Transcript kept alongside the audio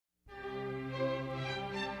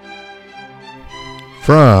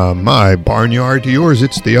From my barnyard to yours,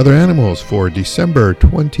 it's The Other Animals for December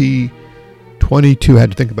 2022. I had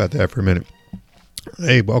to think about that for a minute.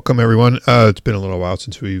 Hey, welcome everyone. It's been a little while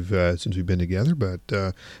since we've been together, but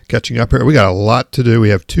catching up here. We got a lot to do. We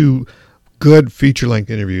have two good feature-length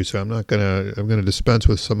interviews, so I'm gonna dispense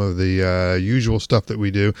with some of the usual stuff that we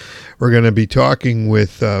do. We're gonna be talking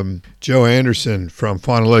with Jo Anderson from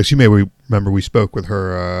Faunalytics. You may remember we spoke with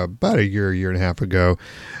her about a year and a half ago.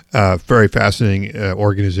 Very fascinating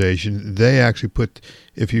organization. They actually put,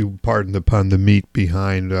 if you pardon the pun, the meat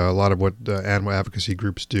behind a lot of what animal advocacy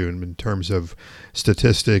groups do in terms of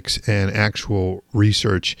statistics and actual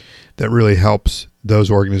research that really helps those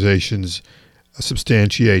organizations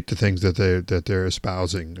substantiate the things that they're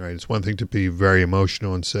espousing. Right? It's one thing to be very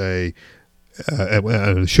emotional and say,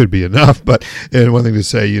 it should be enough, but and one thing to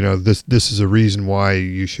say, this is a reason why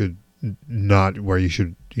you should espouse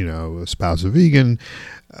a vegan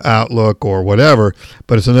outlook or whatever.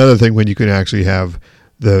 But it's another thing when you can actually have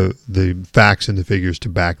the facts and the figures to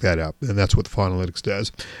back that up, and that's what Faunalytics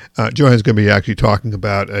does. Joanne's going to be actually talking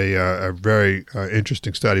about a very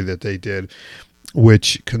interesting study that they did,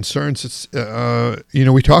 which concerns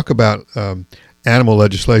we talk about animal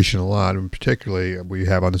legislation a lot, and particularly we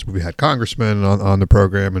had congressmen on the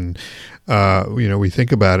program, and we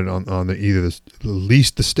think about it on at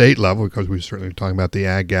least the state level, because we're certainly talking about the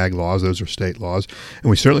ag-gag laws; those are state laws, and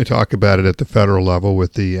we certainly talk about it at the federal level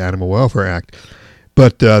with the Animal Welfare Act.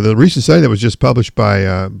 But the recent study that was just published by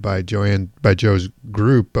Jo's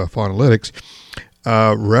group, Faunalytics,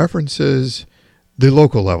 references the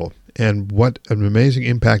local level and what an amazing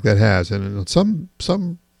impact that has. And in some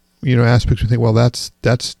aspects we think, well, that's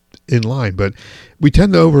in line, but we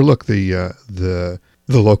tend to overlook the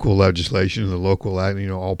local legislation and the local,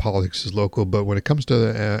 all politics is local. But when it comes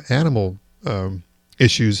to animal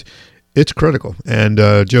issues, it's critical. And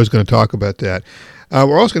Jo's going to talk about that.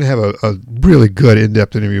 We're also going to have a really good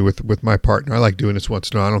in-depth interview with my partner. I like doing this once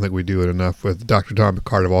in a while. I don't think we do it enough, with Dr. Tom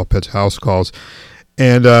Picard of All Pets House Calls.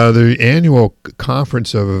 And the annual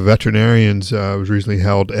conference of veterinarians was recently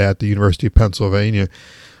held at the University of Pennsylvania.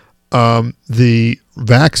 The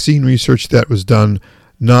vaccine research that was done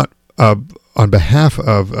not on behalf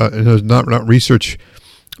of, not research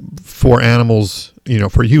for animals,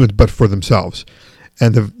 for humans, but for themselves,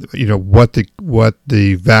 and what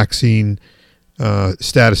the vaccine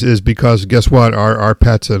status is, because guess what, our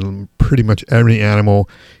pets and pretty much every animal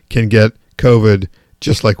can get COVID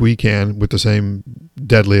just like we can, with the same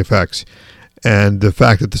deadly effects. And the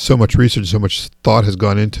fact that there's so much research, so much thought has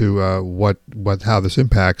gone into how this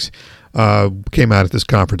impacts, came out at this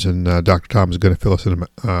conference, and Dr. Tom is going to fill us in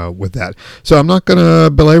with that. So I'm not going to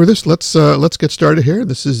belabor this. Let's get started here.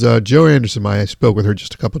 This is Jo Anderson. I spoke with her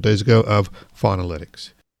just a couple of days ago of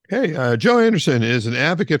Faunalytics. Hey, Jo Anderson is an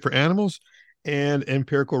advocate for animals and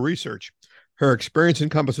empirical research. Her experience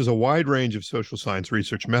encompasses a wide range of social science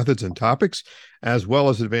research methods and topics, as well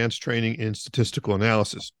as advanced training in statistical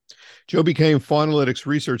analysis. Jo became Faunalytics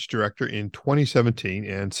Research Director in 2017,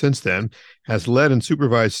 and since then has led and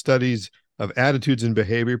supervised studies of attitudes and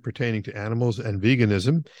behavior pertaining to animals and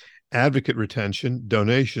veganism, advocate retention,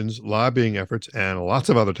 donations, lobbying efforts, and lots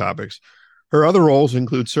of other topics. Her other roles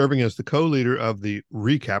include serving as the co-leader of the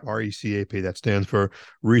RECAP, RECAP, that stands for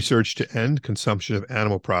Research to End Consumption of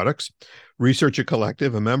Animal Products, Researcher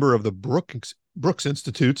Collective, a member of the Brooks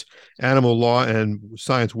Institute's Animal Law and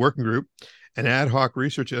Science Working Group, an ad hoc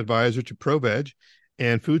research advisor to ProVeg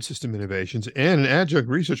and Food System Innovations, and an adjunct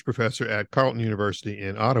research professor at Carleton University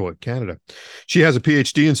in Ottawa, Canada. She has a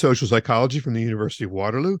PhD in social psychology from the University of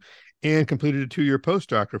Waterloo and completed a 2-year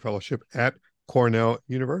postdoctoral fellowship at Cornell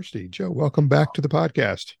University. Jo, welcome back to the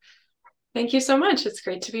podcast. Thank you so much. It's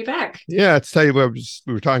great to be back. Yeah, to tell you what,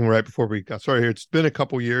 we were talking right before we got started here. It's been a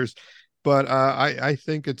couple years, but I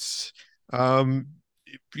think it's for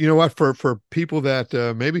people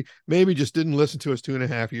that maybe just didn't listen to us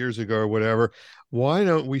 2.5 years ago or whatever. Why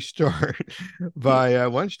don't we start by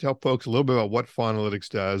why don't you tell folks a little bit about what Faunalytics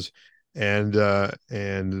does and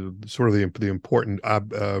sort of the important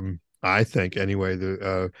I think anyway,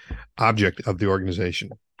 the object of the organization.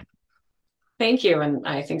 Thank you. And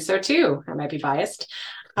I think so too. I might be biased.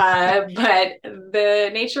 But the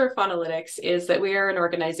nature of Faunalytics is that we are an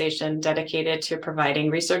organization dedicated to providing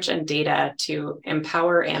research and data to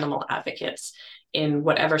empower animal advocates in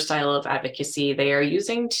whatever style of advocacy they are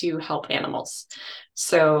using to help animals.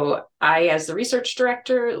 So I, as the research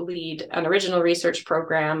director, lead an original research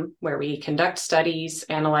program where we conduct studies,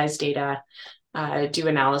 analyze data, do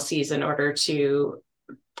analyses in order to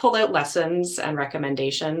pull out lessons and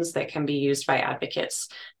recommendations that can be used by advocates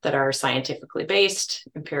that are scientifically based,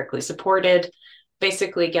 empirically supported,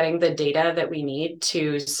 basically getting the data that we need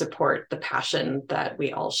to support the passion that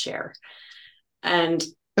we all share. And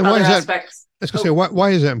And why other is that? aspects. I was going to say, Oh,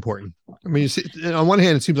 why is that important? I mean, you see, on one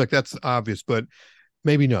hand, it seems like that's obvious, but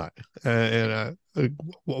maybe not. Why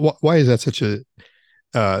is that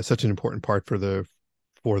such an important part for the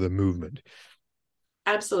movement?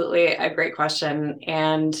 absolutely a great question.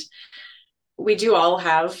 And we do all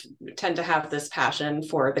tend to have this passion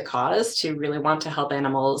for the cause, to really want to help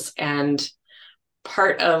animals. And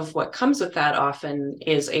part of what comes with that often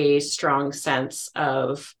is a strong sense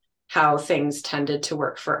of how things tended to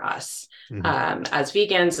work for us. Mm-hmm. As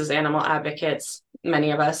vegans, as animal advocates,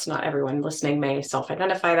 many of us, not everyone listening, may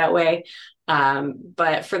self-identify that way.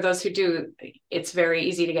 But for those who do, it's very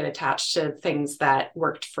easy to get attached to things that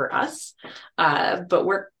worked for us. But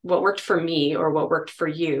what worked for me, or what worked for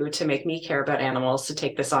you to make me care about animals, to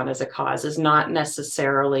take this on as a cause, is not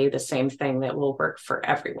necessarily the same thing that will work for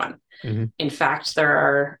everyone. Mm-hmm. In fact, there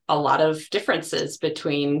are a lot of differences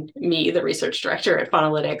between me, the research director at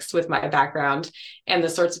Faunalytics, with my background, and the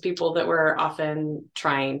sorts of people that we're often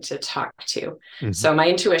trying to talk to. Mm-hmm. So my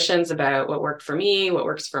intuitions about what worked for me, what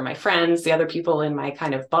works for my friends, the other people in my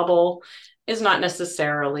kind of bubble, is not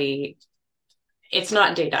necessarily, it's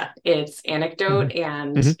not data, it's anecdote,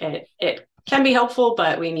 and Mm-hmm. it can be helpful,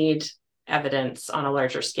 but we need evidence on a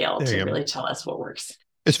larger scale There to you go. really tell us what works.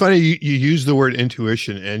 It's funny you use the word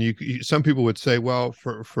intuition, and some people would say, well,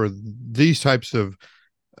 for these types of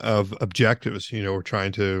objectives, we're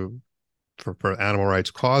trying to for animal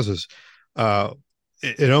rights causes, uh,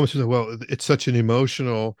 it almost is, well, it's such an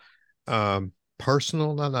emotional,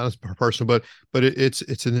 personal, not as personal, but it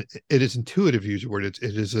is intuitive, use the word. It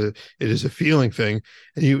is a feeling thing,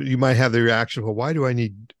 and you might have the reaction, well, why do I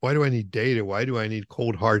need data? Why do I need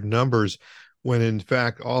cold hard numbers? When in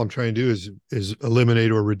fact all I'm trying to do is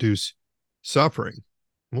eliminate or reduce suffering.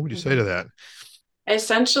 What would you say Mm-hmm. to that?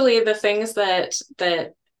 Essentially, the things that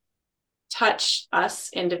touch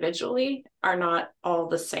us individually are not all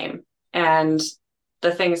the same, and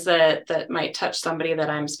the things that might touch somebody that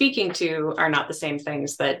I'm speaking to are not the same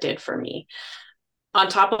things that did for me. On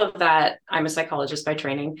top of that, I'm a psychologist by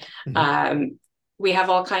training. Mm-hmm. We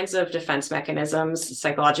have all kinds of defense mechanisms,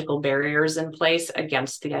 psychological barriers in place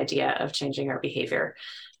against the idea of changing our behavior.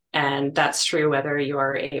 And that's true whether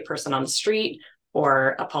you're a person on the street,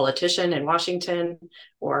 or a politician in Washington,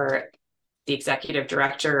 or the executive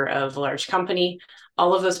director of a large company.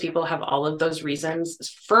 All of those people have all of those reasons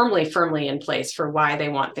firmly in place for why they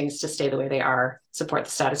want things to stay the way they are, support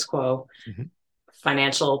the status quo, Mm-hmm.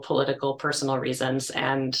 financial, political, personal reasons.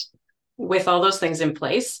 And with all those things in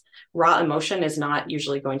place, raw emotion is not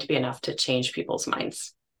usually going to be enough to change people's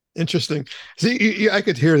minds. Interesting. See, I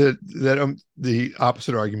could hear that the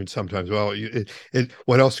opposite argument sometimes. Well,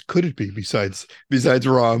 what else could it be besides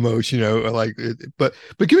raw emotion? But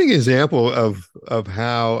giving an example of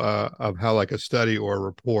how like a study or a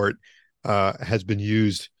report has been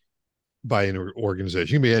used by an organization.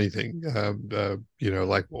 It can be anything.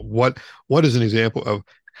 Like what is an example of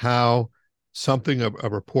how something a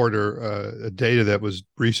report or data that was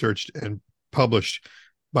researched and published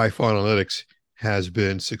by Faunalytics has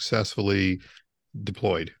been successfully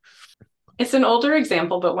deployed? It's an older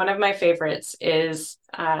example, but one of my favorites is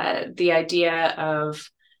the idea of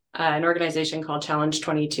an organization called Challenge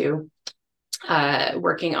 22,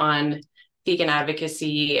 working on vegan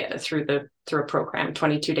advocacy through a program,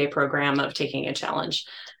 22-day program of taking a challenge.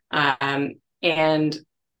 And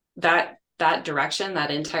that direction, that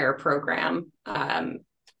entire program, I'm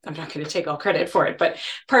not going to take all credit for it, but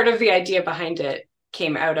part of the idea behind it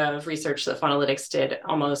came out of research that Faunalytics did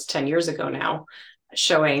almost 10 years ago now,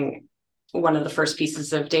 showing one of the first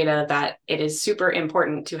pieces of data that it is super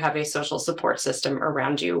important to have a social support system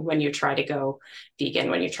around you when you try to go vegan,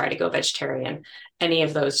 when you try to go vegetarian. Any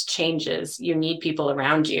of those changes, you need people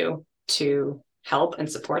around you to help and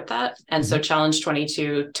support that. And so Challenge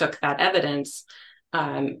 22 took that evidence.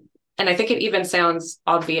 And I think it even sounds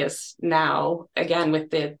obvious now, again, with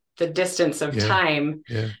the distance of time,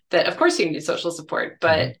 that of course you need social support,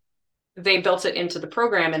 but they built it into the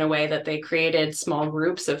program in a way that they created small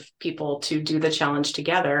groups of people to do the challenge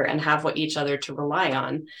together and have each other to rely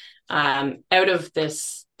on, out of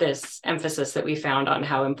this emphasis that we found on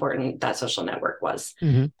how important that social network was.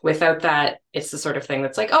 Without that, it's the sort of thing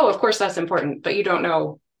that's like, oh, of course that's important, but you don't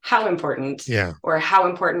know how important, or how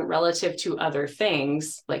important relative to other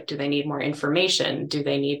things. Like, do they need more information? Do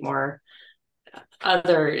they need more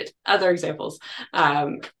other examples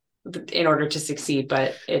in order to succeed?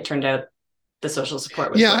 But it turned out the social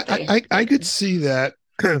support was what I could see that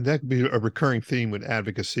that could be a recurring theme with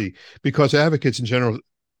advocacy, because advocates in general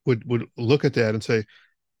would look at that and say,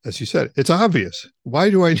 as you said, it's obvious. Why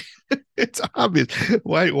do I? It's obvious.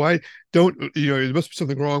 Why don't there must be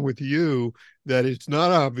something wrong with you that it's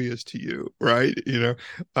not obvious to you, right? And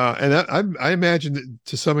I imagine that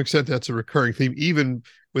to some extent that's a recurring theme, even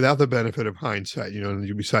without the benefit of hindsight. And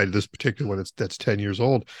you decided this particular one that's 10 years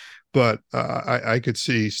old, but I could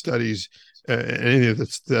see studies, any of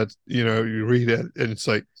this that you read it and it's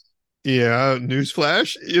like, yeah,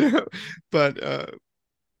 newsflash, but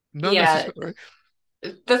not Yeah, necessarily.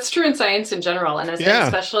 that's true in science in general, and Yeah,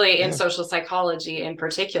 especially in yeah, social psychology in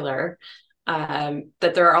particular.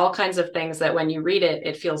 That there are all kinds of things that when you read it,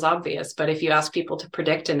 it feels obvious. But if you ask people to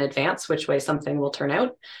predict in advance which way something will turn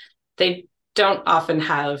out, they don't often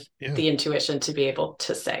have yeah. the intuition to be able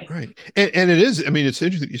to say. Right. And it is, I mean, it's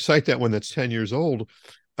interesting that you cite that one that's 10 years old,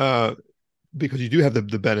 uh, because you do have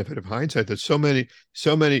the benefit of hindsight that so many,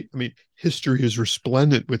 I mean, history is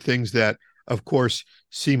resplendent with things that, of course,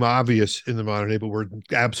 seem obvious in the modern day, but were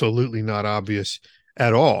absolutely not obvious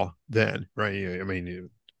at all then, right? I mean, you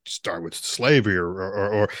start with slavery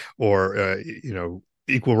or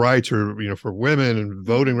equal rights or, for women and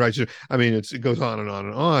voting Mhm. rights. I mean, it goes on and on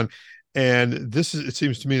and on. And it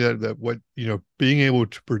seems to me that what, being able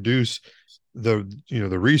to produce the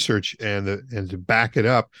research and to back it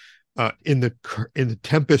up in the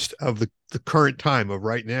tempest of the current time of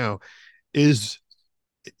right now is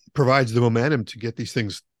provides the momentum to get these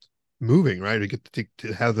things moving, right? To get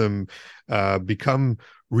to have them become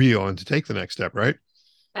real and to take the next step, right?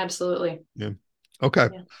 Absolutely. Yeah. Okay.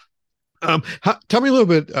 Yeah. Tell me a little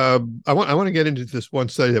bit. I want to get into this one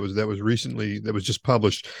study that was recently that was just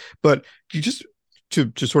published, but you just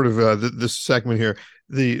to sort of this segment here,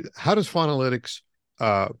 the how does Phonalytics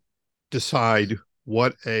uh, decide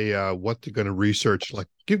what they're going to research? Like,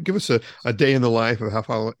 give us a day in the life of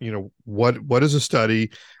how what is a study,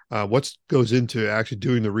 what goes into actually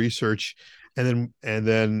doing the research, and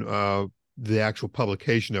then the actual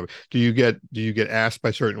publication of it. Do you get asked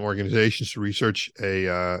by certain organizations to research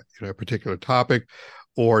a particular topic,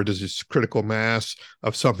 or does this critical mass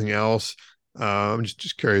of something else? I'm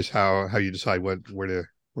just curious how you decide where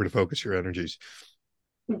to focus your energies.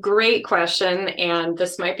 Great question. And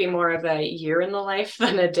this might be more of a year in the life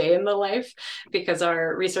than a day in the life because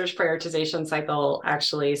our research prioritization cycle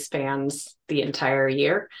actually spans the entire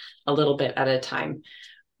year, a little bit at a time.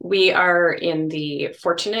 We are in the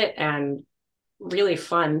fortunate and really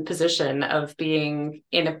fun position of being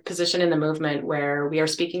in a position in the movement where we are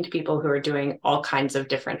speaking to people who are doing all kinds of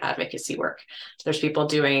different advocacy work. There's people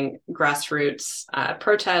doing grassroots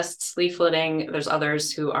protests, leafleting. There's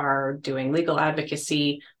others who are doing legal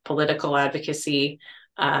advocacy, political advocacy,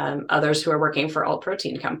 others who are working for alt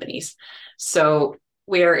protein companies. So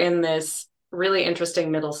we are in this really interesting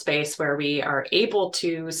middle space where we are able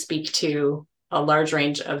to speak to a large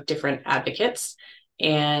range of different advocates,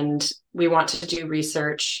 and we want to do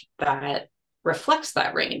research that reflects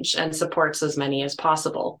that range and supports as many as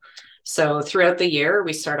possible. So throughout the year,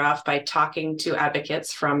 we start off by talking to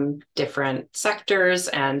advocates from different sectors,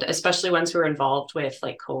 and especially ones who are involved with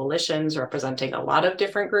like coalitions representing a lot of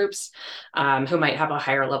different groups, who might have a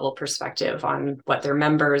higher level perspective on what their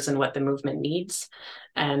members and what the movement needs.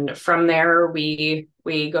 And from there, we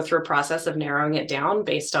go through a process of narrowing it down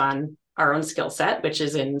based on our own skill set, which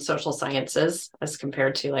is in social sciences as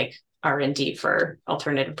compared to like R&D for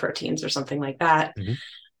alternative proteins or something like that. Mhm.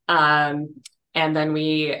 Um, and then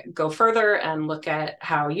we go further and look at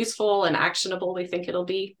how useful and actionable we think it'll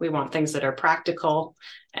be. We want things that are practical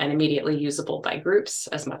and immediately usable by groups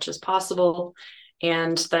as much as possible,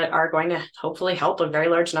 and that are going to hopefully help a very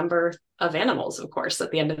large number of animals, of course,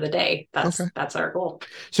 at the end of the day. Okay. That's our goal.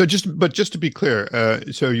 So just to be clear,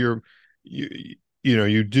 so you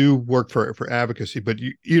you do work for advocacy, but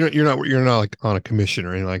you're not like on a commission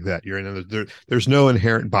or anything like that. There's no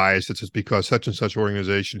inherent bias. It's just because such and such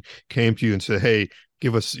organization came to you and said, hey,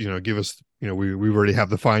 give us we already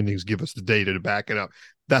have the findings, give us the data to back it up.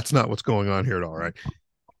 That's not what's going on here at all, right?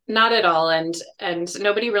 Not at all, and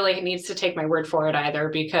nobody really needs to take my word for it either,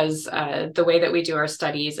 because the way that we do our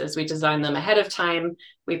studies is we design them ahead of time.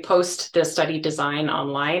 We post the study design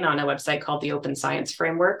online on a website called the Open Science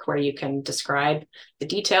Framework, where you can describe the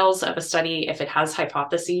details of a study. If it has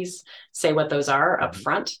hypotheses, say what those are up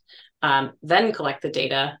front, then collect the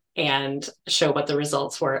data and show what the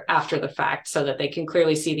results were after the fact, so that they can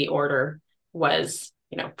clearly see the order was,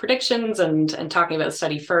 predictions and talking about the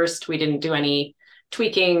study first. We didn't do any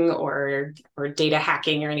tweaking or data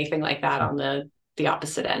hacking or anything like that on the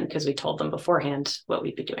opposite end, because we told them beforehand what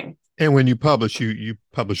we'd be doing. And when you publish, you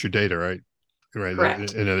publish your data, right? Right,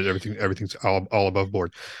 Correct. and everything's all above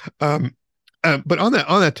board. Um, but on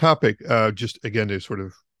that topic, just again to sort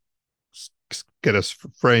of get us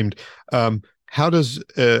framed. How does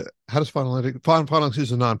Funnelytics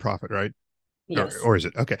is a nonprofit, right? Yes. Or is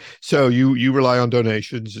it okay? So you rely on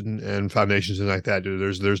donations and foundations and like that.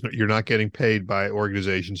 There's no, you're not getting paid by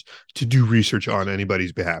organizations to do research on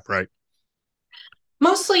anybody's behalf, right?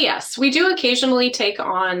 Mostly, yes. We do occasionally take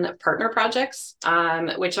on partner projects,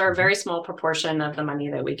 which are a Mm-hmm. very small proportion of the money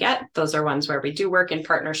that we get. Those are ones where we do work in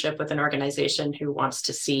partnership with an organization who wants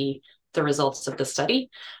to see the results of the study.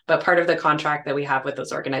 But part of the contract that we have with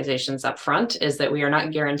those organizations up front is that we are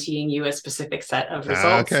not guaranteeing you a specific set of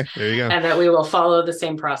results Okay, there you go. and that we will follow the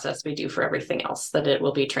same process we do for everything else, that it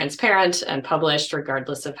will be transparent and published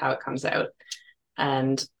regardless of how it comes out.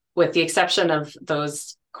 And with the exception of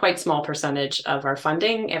those quite small percentage of our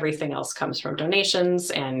funding, everything else comes from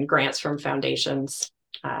donations and grants from foundations.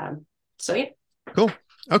 So yeah. Cool.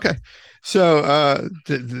 Okay. So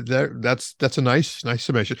that's a nice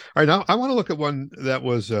summation. All right, now I want to look at one that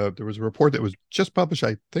was there was a report that was just published.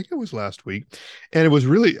 I think it was last week, and it was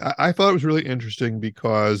really I thought it was really interesting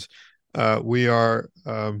because we are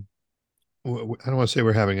I don't want to say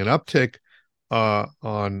we're having an uptick on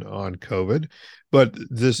COVID, but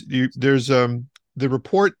there's the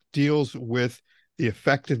report deals with the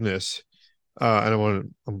effectiveness. I don't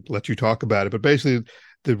want to let you talk about it, but basically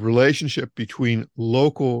the relationship between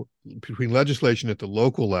legislation at the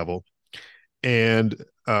local level and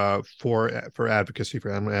for advocacy,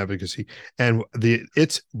 for animal advocacy, and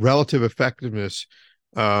its relative effectiveness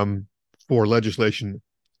for legislation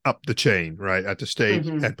up the chain, right, at the state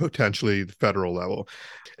Mm-hmm. and potentially the federal level.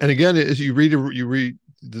 And again, as you read you read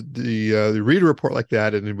a report like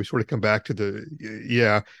that, and then we sort of come back to the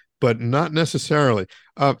yeah, but not necessarily.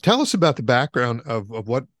 Tell us about the background of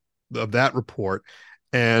what of that report,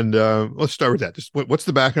 and let's start with that. Just what's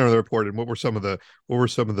the background of the report, and what were some of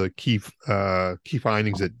the key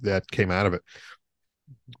findings that came out of it?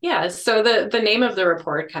 Yeah, so the name of the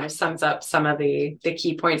report kind of sums up some of the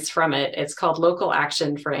key points from it. It's called Local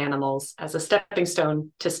Action for Animals as a Stepping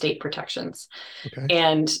Stone to State Protections. Okay.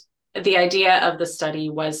 And the idea of the study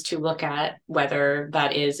was to look at whether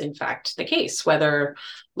that is in fact the case, whether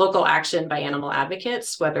local action by animal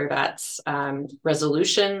advocates, whether that's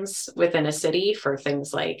resolutions within a city for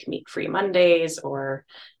things like meat-free Mondays or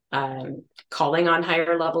calling on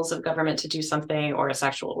higher levels of government to do something, or as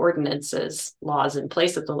actual ordinances, laws in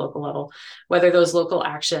place at the local level, whether those local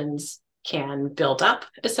actions can build up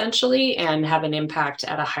essentially and have an impact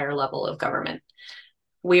at a higher level of government.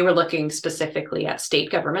 We were looking specifically at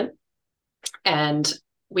state government, and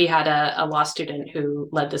we had a law student who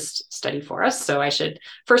led this study for us. So I should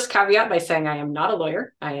first caveat by saying I am not a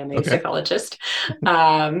lawyer. I am a Okay. psychologist,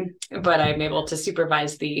 but I'm able to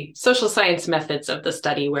supervise the social science methods of the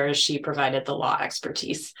study, whereas she provided the law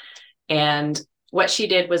expertise. And what she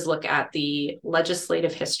did was look at the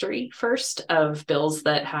legislative history first of bills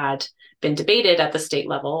that had been debated at the state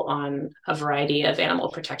level on a variety of animal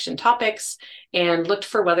protection topics, and looked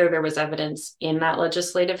for whether there was evidence in that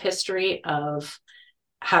legislative history of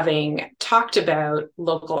having talked about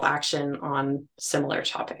local action on similar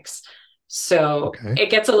topics. So Okay.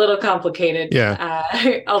 it gets a little complicated,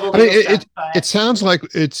 Yeah. all the I mean, legal stuff. it sounds like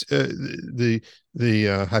it's the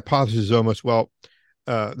hypothesis is almost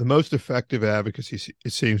the most effective advocacy,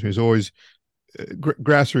 it seems to me, is always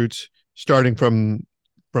grassroots, starting from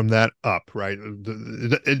that up, right?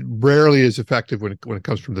 It rarely is effective when it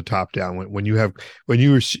comes from the top down. When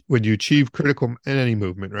you achieve critical in any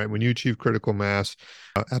movement, right? When you achieve critical mass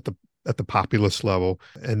at the populist level,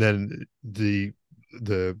 and then the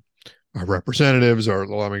our representatives, our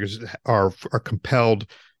lawmakers are compelled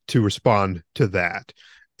to respond to that.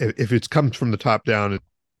 If it comes from the top down,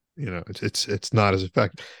 it's not as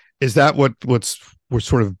effective. Is that we're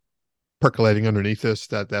sort of percolating underneath this,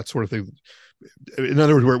 that sort of thing? In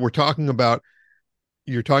other words, you're talking about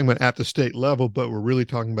at the state level, but we're really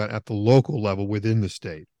talking about at the local level within the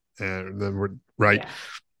state, and then we're right.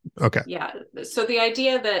 Yeah. Okay. Yeah. So the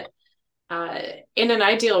idea that in an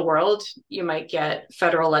ideal world, you might get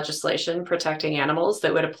federal legislation protecting animals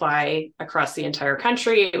that would apply across the entire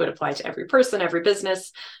country. It would apply to every person, every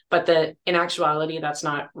business, but that in actuality, that's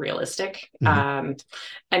not realistic. Mm-hmm.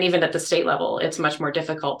 And even at the state level, it's much more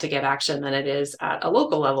difficult to get action than it is at a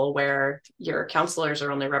local level, where your counselors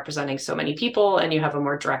are only representing so many people and you have a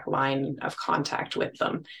more direct line of contact with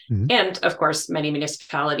them. Mm-hmm. And of course, many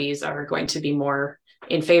municipalities are going to be more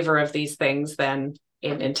in favor of these things than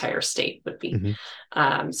an entire state would be.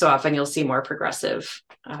 Mm-hmm. So often you'll see more progressive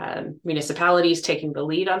municipalities taking the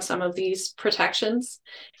lead on some of these protections.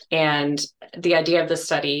 And the idea of the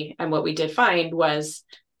study and what we did find was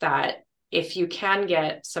that if you can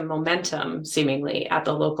get some momentum seemingly at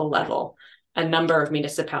the local level, a number of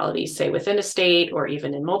municipalities, say within a state or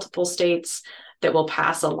even in multiple states, that will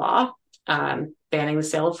pass a law banning the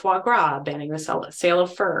sale of foie gras, banning the sale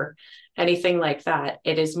of fur, anything like that,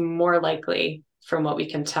 it is more likely, from what we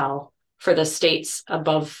can tell, for the states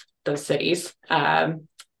above those cities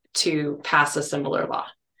to pass a similar law.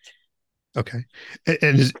 Okay.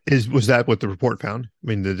 And was that what the report found? I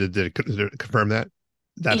mean, did it confirm that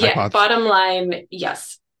Yeah, hypothesis? bottom line,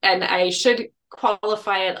 yes. And I should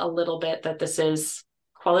qualify it a little bit that this is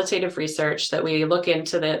qualitative research, that we look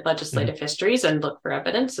into the legislative histories and look for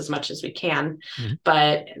evidence as much as we can,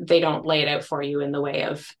 but they don't lay it out for you in the way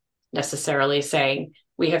of necessarily saying,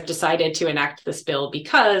 we have decided to enact this bill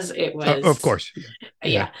because it was. Of course.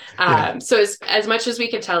 Yeah. So as much as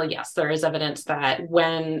we can tell, yes, there is evidence that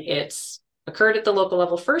when it's occurred at the local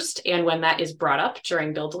level first, and when that is brought up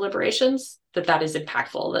during bill deliberations, that is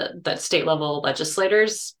impactful, that state level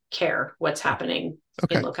legislators care what's happening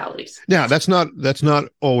in localities. Now, that's not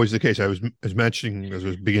always the case. I was mentioning, as I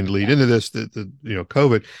was beginning to lead into this, the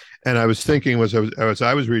COVID, and I was thinking, as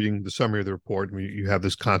I was reading the summary of the report, you have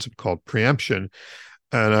this concept called preemption,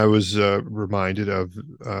 and I was reminded of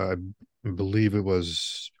I believe it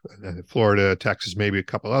was Florida, Texas, maybe a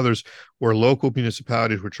couple others, where local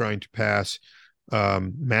municipalities were trying to pass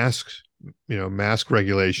mask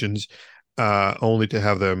regulations, only to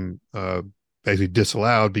have them basically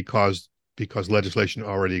disallowed because legislation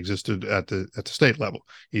already existed at the state level,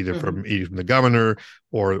 either from the governor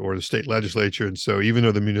or the state legislature. And so even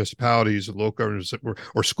though the municipalities, the local governors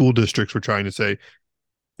or school districts were trying to say,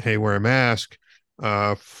 hey, wear a mask,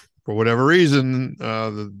 for whatever reason,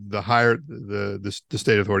 the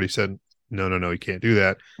state authority said, no, you can't do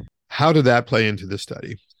that. How did that play into this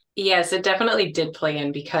study? Yes, it definitely did play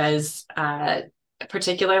in, because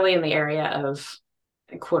particularly in the area of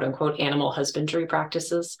quote unquote animal husbandry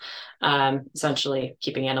practices, essentially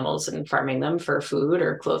keeping animals and farming them for food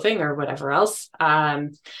or clothing or whatever else,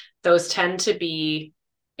 those tend to be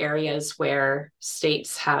areas where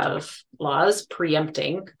states have laws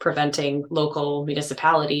preventing local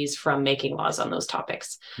municipalities from making laws on those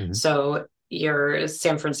topics. So your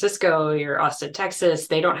San Francisco, your Austin, Texas,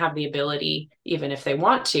 they don't have the ability, even if they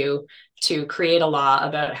want to create a law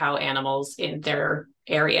about how animals in their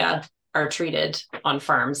area are treated on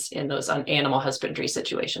farms in those animal husbandry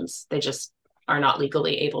situations. They just are not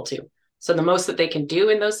legally able to. So the most that they can do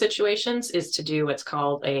in those situations is to do what's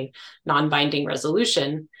called a non-binding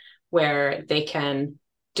resolution, where they can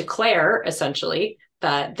declare essentially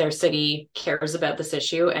that their city cares about this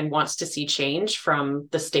issue and wants to see change from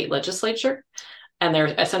the state legislature. And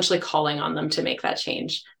they're essentially calling on them to make that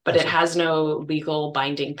change. But it has no legal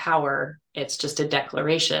binding power. It's just a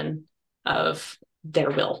declaration of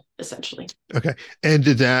their will, essentially. Okay. And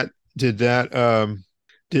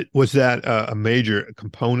was that a major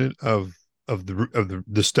component of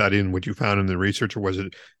the study and what you found in the research, or was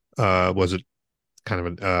it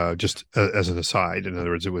kind of just as an aside? In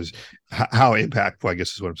other words, it was how impactful, I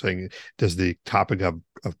guess is what I'm saying, does the topic of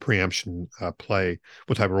preemption play?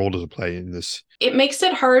 What type of role does it play in this? It makes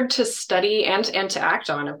it hard to study and to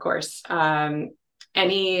act on, of course.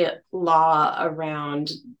 Any law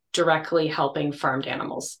around directly helping farmed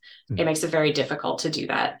animals, it makes it very difficult to do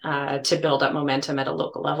that, to build up momentum at a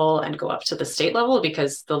local level and go up to the state level,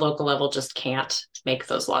 because the local level just can't make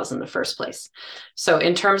those laws in the first place. So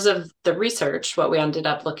in terms of the research, what we ended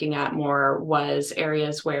up looking at more was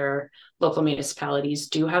areas where local municipalities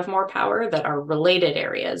do have more power, that are related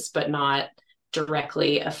areas, but not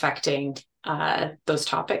directly affecting those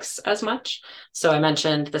topics as much. So I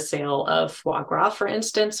mentioned the sale of foie gras, for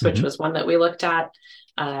instance, which was one that we looked at,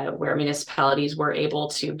 where municipalities were able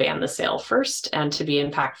to ban the sale first and to be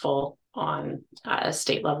impactful on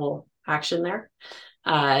state level action there.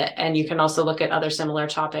 And you can also look at other similar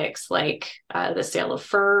topics like the sale of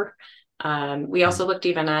fur. We also looked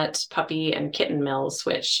even at puppy and kitten mills,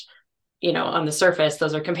 which, on the surface,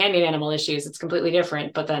 those are companion animal issues. It's completely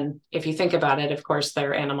different. But then if you think about it, of course,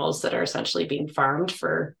 they're animals that are essentially being farmed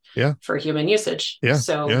for human usage. Yeah.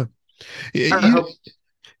 So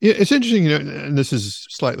it's interesting, and this is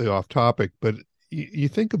slightly off topic, but you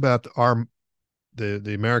think about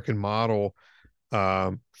the American model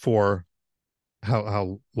for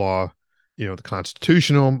how law, the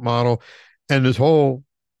constitutional model, and this whole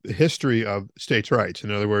history of states' rights.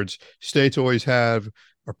 In other words, states always have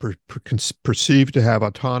are perceived to have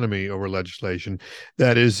autonomy over legislation.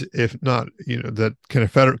 That is, if not, that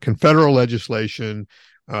federal legislation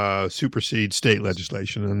supersede state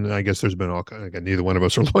legislation. And I guess there's been again, neither one of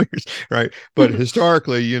us are lawyers, right? But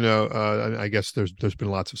historically, I guess there's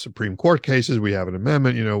been lots of Supreme Court cases. We have an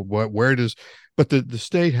amendment, but but the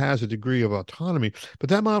state has a degree of autonomy. But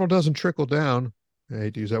that model doesn't trickle down. I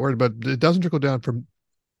hate to use that word, but it doesn't trickle down from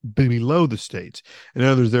below the states. In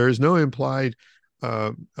other words, there is no implied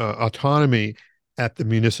autonomy at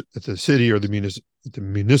at the city or the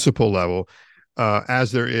municipal level,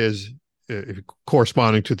 as there is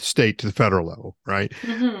corresponding to the state to the federal level, right?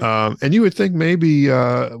 Mm-hmm. And you would think maybe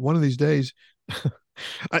one of these days,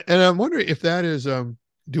 and I'm wondering if that is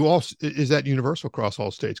is that universal across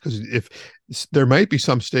all states? Because if there might be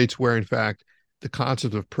some states where, in fact, the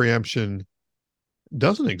concept of preemption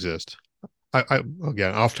doesn't exist.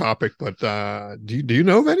 Again, off topic, but do you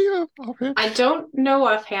know of any offhand? I don't know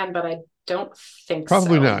offhand, but I don't think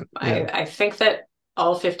Probably so. not. Yeah. I think that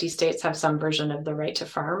all 50 states have some version of the right to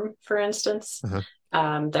farm, for instance,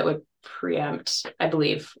 Uh-huh. that would preempt, I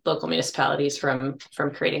believe, local municipalities from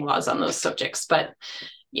creating laws on those subjects. But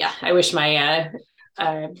yeah, I wish my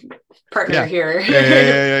partner here were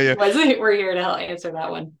here to help answer that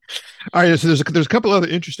one. All right, so there's a couple other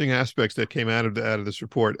interesting aspects that came out of this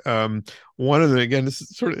report. One of them, again, this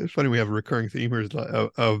is sort of funny. We have a recurring theme here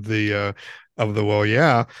of the well,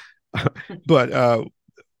 yeah, but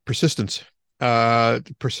persistence.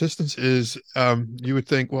 Persistence is you would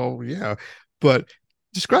think, well, yeah, but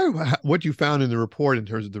describe what you found in the report in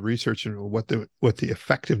terms of the research and what the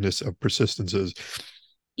effectiveness of persistence is.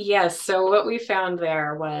 Yes. So what we found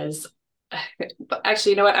there was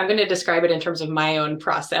actually, you know what? I'm going to describe it in terms of my own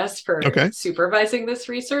process for supervising this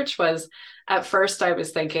research. Was at first I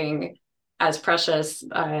was thinking, as Precious,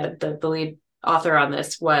 the lead author on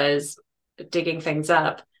this, was digging things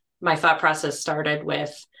up. My thought process started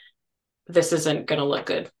with, this isn't going to look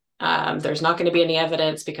good. There's not going to be any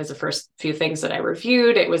evidence because the first few things that I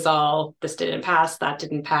reviewed, it was all, this didn't pass, that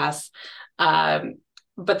didn't pass.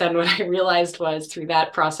 But then what I realized was through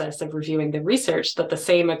that process of reviewing the research that the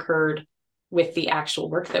same occurred with the actual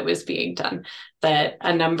work that was being done, that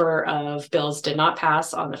a number of bills did not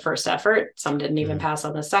pass on the first effort. Some didn't even pass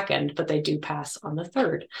on the second, but they do pass on the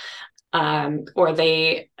third. Or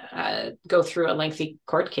they go through a lengthy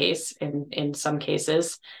court case in some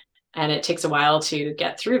cases, and it takes a while to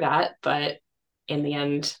get through that, but in the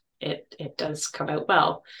end, it does come out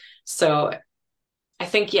well. So I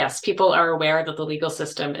think, yes, people are aware that the legal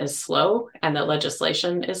system is slow and that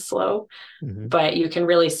legislation is slow, but you can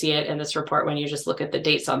really see it in this report when you just look at the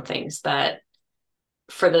dates on things, that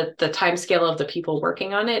for the time scale of the people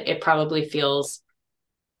working on it, it probably feels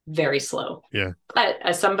very slow. Yeah. But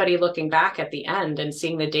as somebody looking back at the end and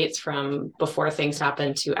seeing the dates from before things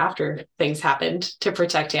happened to after things happened to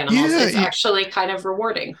protect animals, it's actually kind of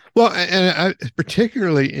rewarding. Well, and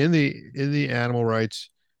particularly in the animal rights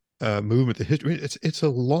movement, the history, it's a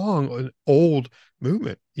long and old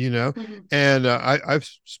movement, and I've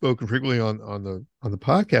spoken frequently on the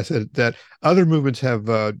podcast that other movements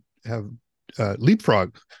have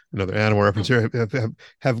leapfrog, another animal reference here,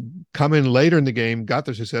 have come in later in the game, got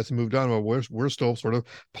their success, and moved on. Well, we're still sort of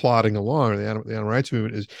plodding along. The animal rights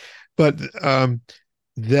movement is, but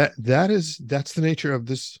that's the nature of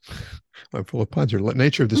this. I'm full of puns here.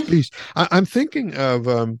 Nature of this piece. I'm thinking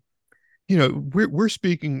of we're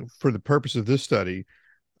speaking for the purpose of this study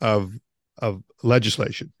of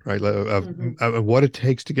legislation, right? Of what it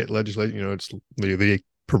takes to get legislation. It's the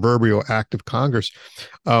proverbial act of Congress.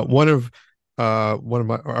 One of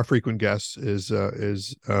our frequent guests is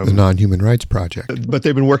the Non-Human Rights Project, but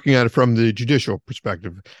they've been working at it from the judicial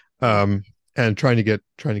perspective, and trying to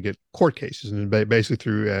get court cases, and basically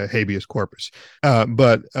through habeas corpus.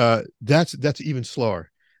 But that's even slower.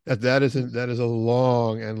 That is a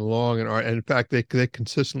long and in fact they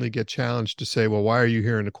consistently get challenged to say, well, why are you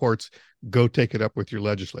here in the courts? Go take it up with your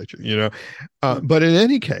legislature. But in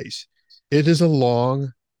any case, it is a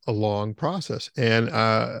long process, and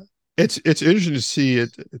it's interesting to see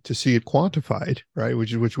it quantified, right?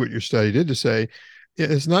 Which what your study did, to say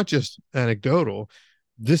it's not just anecdotal.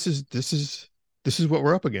 This is what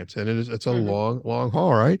we're up against, and it's a long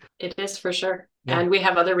haul, right? It is, for sure. Yeah. And we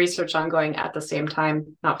have other research ongoing at the same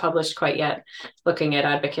time, not published quite yet, looking at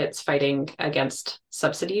advocates fighting against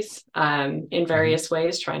subsidies in various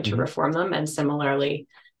ways, trying to reform them. And similarly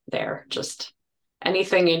there, just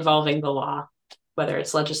anything involving the law, whether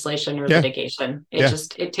it's legislation or litigation,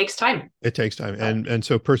 it takes time. It takes time. And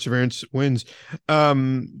so perseverance wins.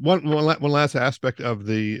 One last aspect of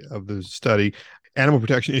the study: animal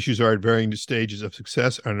protection issues are at varying stages of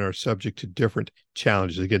success and are subject to different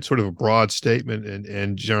challenges. Again, sort of a broad statement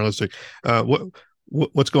and generalistic.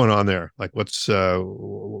 what's going on there? Like, what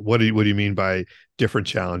do you mean by different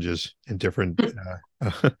challenges and different?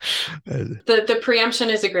 The preemption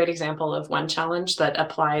is a great example of one challenge that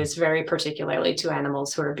applies very particularly to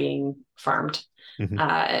animals who are being farmed.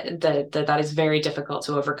 Mhm. That is very difficult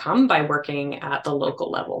to overcome by working at the local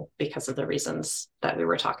level because of the reasons that we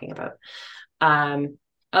were talking about.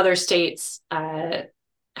 Other states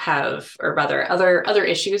have, or rather, other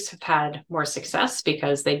issues have had more success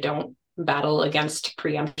because they don't battle against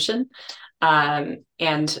preemption.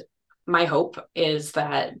 And my hope is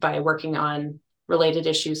that by working on related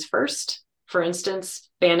issues first, for instance,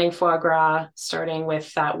 banning foie gras, starting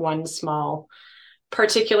with that one small,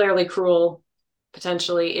 particularly cruel,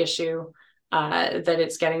 potentially issue, that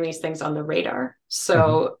it's getting these things on the radar. Mhm.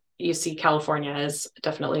 So you see California is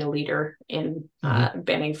definitely a leader in Mhm.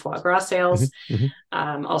 banning foie gras sales, Mhm.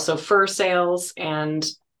 Mhm. also fur sales. And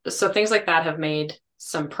so things like that have made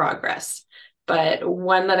some progress. But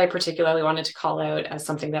one that I particularly wanted to call out as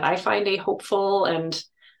something that I find a hopeful and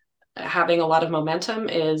having a lot of momentum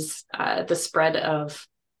is the spread of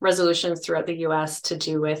resolutions throughout the US to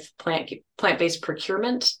do with plant-based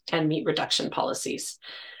procurement and meat reduction policies.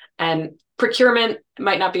 And procurement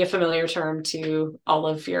might not be a familiar term to all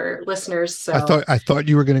of your listeners. So I thought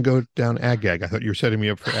you were going to go down ag gag. I thought you were setting me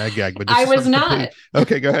up for ag gag, but this I is was something completely. not.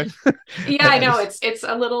 Okay, go ahead. Yeah, I know This, it's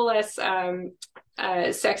a little less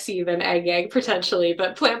sexy than ag gag potentially,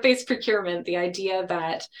 but plant-based procurement, the idea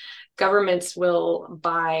that governments will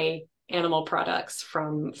buy animal products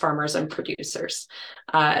from farmers and producers.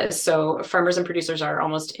 So farmers and producers are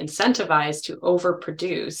almost incentivized to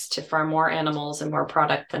overproduce, to farm more animals and more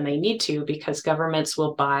product than they need to, because governments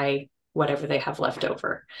will buy whatever they have left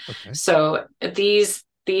over. okay. So these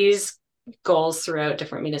goals throughout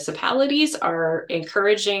different municipalities are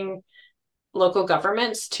encouraging local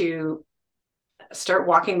governments to start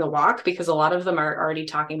walking the walk, because a lot of them are already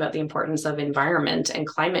talking about the importance of environment and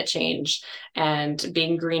climate change and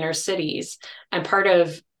being greener cities. And part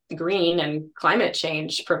of green and climate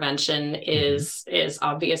change prevention Hmm. is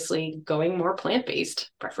obviously going more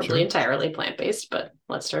plant-based, preferably Sure. entirely plant-based, but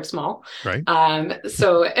let's start small. Right.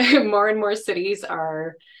 So more and more cities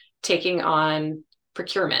are taking on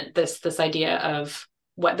procurement, this idea of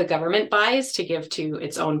what the government buys to give to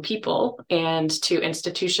its own people and to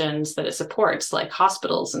institutions that it supports, like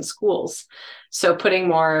hospitals and schools. So putting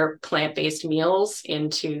more plant-based meals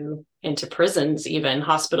into prisons, even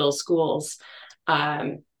hospitals, schools,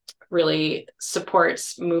 um, really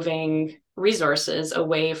supports moving resources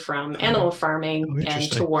away from Oh, animal farming and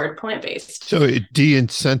interesting. toward plant-based. So it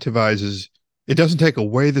de-incentivizes. It doesn't take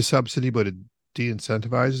away the subsidy, but it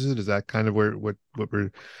de-incentivizes it. Is that kind of what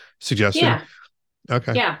we're suggesting? Yeah,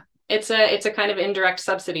 Okay. yeah. It's a kind of indirect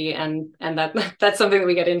subsidy, and that's something that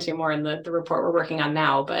we get into more in the report we're working on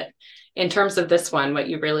now. But in terms of this one, what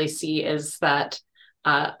you really see is that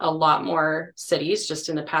a lot more cities just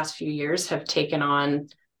in the past few years have taken on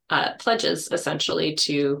pledges essentially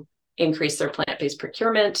to increase their plant-based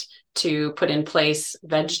procurement, to put in place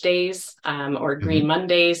veg days, or Hmm. green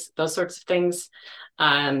Mondays, those sorts of things,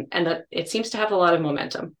 and that it seems to have a lot of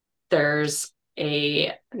momentum. There's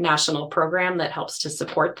a national program that helps to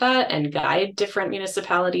support that and guide different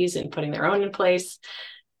municipalities in putting their own in place.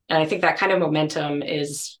 And I think that kind of momentum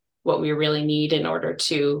is what we really need in order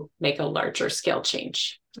to make a larger scale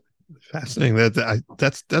change. Fascinating.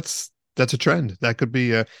 That's a trend. That could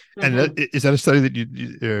be. And Mm-hmm. is that a study that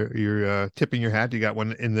you're tipping your hat? You got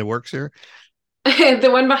one in the works here? The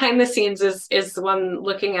one behind the scenes is the one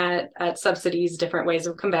looking at subsidies, different ways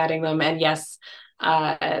of combating them, and yes,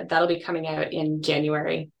 that'll be coming out in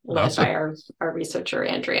January, led by Awesome. our researcher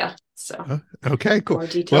Andrea. So Okay, cool. more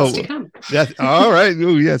details to Well, come. that's all right.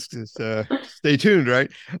 Oh, yes, just stay tuned, right?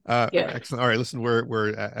 Yeah. Excellent. All right, listen, we're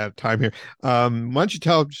at time here. Why don't you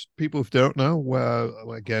tell just people if they don't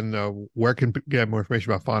know, again, where can people get more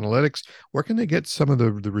information about Faunalytics? Where can they get some of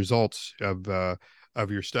the results of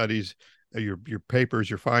your studies, your papers,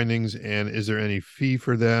 your findings, and is there any fee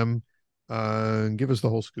for them? Give us the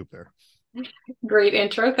whole scoop there. Great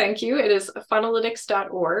intro. Thank you. It is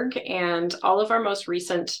funalytics.org, and all of our most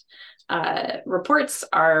recent reports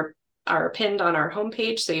are pinned on our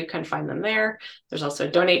homepage, so you can find them there. There's also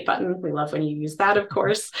a donate button. We love when you use that, of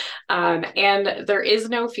course. And there is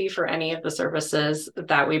no fee for any of the services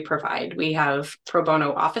that we provide. We have pro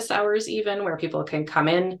bono office hours, even where people can come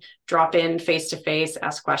in, drop in face to face,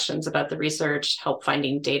 ask questions about the research, help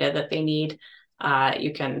finding data that they need.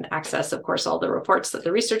 You can access, of course, all the reports that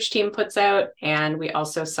the research team puts out. And we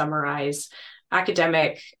also summarize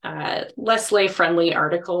academic, less lay-friendly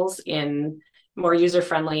articles in more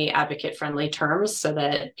user-friendly, advocate-friendly terms so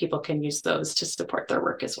that people can use those to support their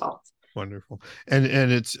work as well. Wonderful. And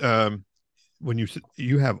it's when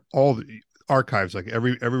you have all the archives, like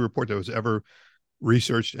every report that was ever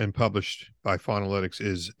researched and published by Faunalytics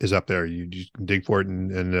is up there. You just can dig for it,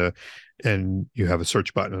 and you have a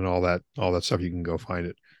search button and all that stuff. You can go find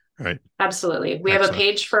it. Right. Absolutely. We have a Excellent.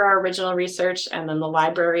 page for our original research, and then the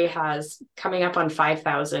library has coming up on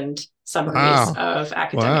 5,000 summaries Wow. of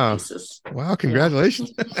academic Wow. pieces. Wow. Yeah.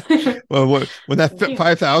 Congratulations. Well, when that Thank you.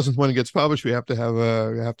 5,000th one gets published, we have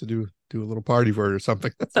to do a little party for it or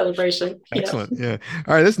something. Celebration. Yeah. Excellent. Yeah.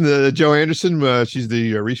 All right. Listen to Joe Anderson. She's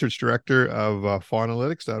the research director of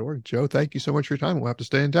faunalytics.org. Joe, thank you so much for your time. We'll have to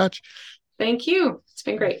stay in touch. Thank you. It's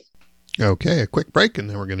been great. Okay, a quick break, and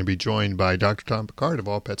then we're going to be joined by Dr. Tom Picard of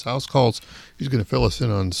All Pets House Calls. He's going to fill us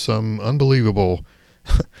in on some unbelievable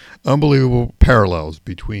parallels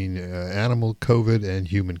between animal COVID and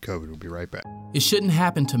human COVID. We'll be right back. It shouldn't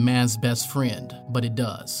happen to man's best friend, but it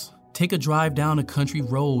does. Take a drive down a country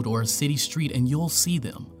road or a city street and you'll see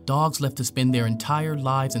them. Dogs left to spend their entire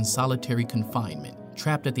lives in solitary confinement,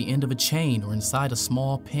 trapped at the end of a chain or inside a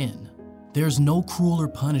small pen. There's no crueler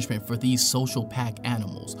punishment for these social pack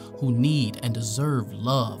animals who need and deserve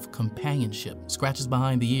love, companionship, scratches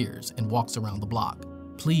behind the ears, and walks around the block.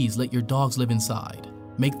 Please let your dogs live inside.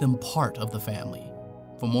 Make them part of the family.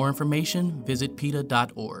 For more information, visit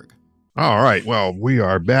PETA.org. All right. Well, we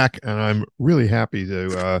are back, and I'm really happy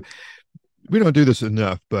to. We don't do this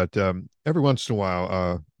enough, but every once in a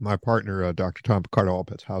while, my partner, Dr. Tom Picard, All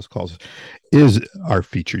Pets House Calls, is our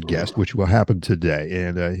featured guest, which will happen today.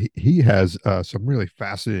 And he has some really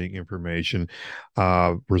fascinating information,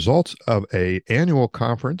 results of a annual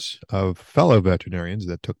conference of fellow veterinarians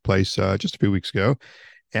that took place just a few weeks ago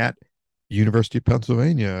at University of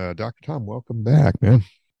Pennsylvania. Dr. Tom, welcome back, man.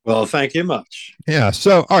 Well, thank you much. Yeah.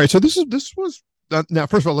 So, all right. So this was now.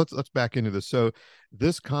 First of all, let's back into this. So,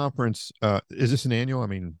 this conference is this an annual? I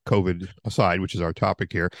mean, COVID aside, which is our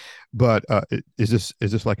topic here, but is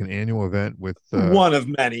this like an annual event with one of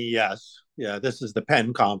many? Yes. Yeah. This is the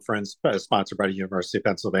Penn Conference, sponsored by the University of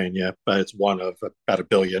Pennsylvania, but it's one of about a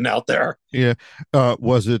billion out there. Yeah.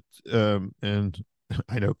 Was it? And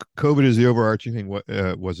I know COVID is the overarching thing. What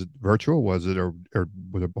was it? Virtual? Was it, or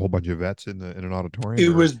was it a whole bunch of vets in an auditorium?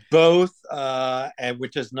 It was both, and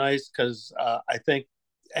which is nice because I think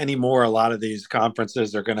anymore a lot of these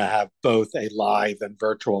conferences are going to have both a live and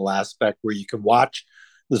virtual aspect where you can watch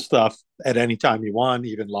the stuff at any time you want,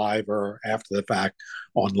 even live or after the fact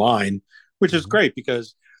online, which is great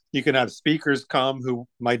because you can have speakers come who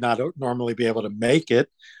might not normally be able to make it.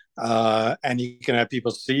 And you can have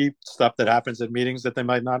people see stuff that happens at meetings that they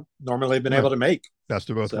might not normally have been able to make. Best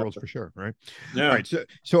of both worlds for sure, right? Yeah. All right.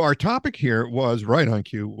 So our topic here was right on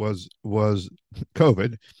cue was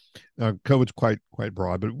COVID. COVID's quite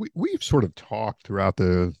broad, but we've sort of talked throughout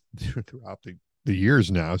the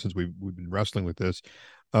years now since we've been wrestling with this,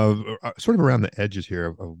 of sort of around the edges here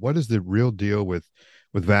of what is the real deal with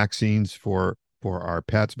vaccines for our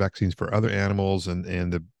pets, vaccines for other animals,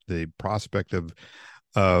 and the prospect of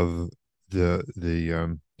the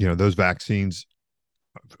those vaccines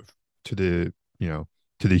to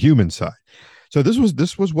the human side. So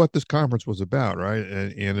this was what this conference was about, right?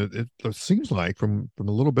 And it seems like from a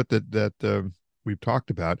little bit that we've talked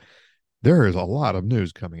about, there is a lot of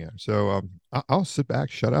news coming out. So I'll sit back,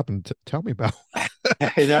 shut up, and tell me about.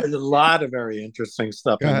 There's a lot of very interesting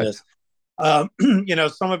stuff in this. Some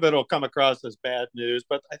of it will come across as bad news,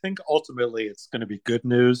 but I think ultimately it's going to be good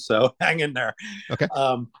news. So hang in there. Okay.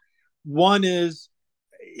 One is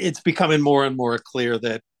it's becoming more and more clear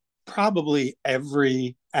that probably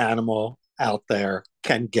every animal out there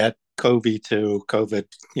can get COVID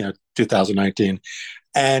 2019,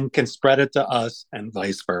 and can spread it to us and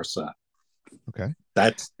vice versa. Okay.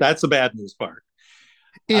 That's the bad news part.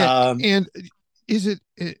 And is it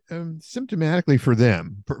symptomatically for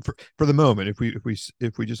them for the moment? If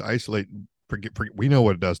we just isolate, forget, we know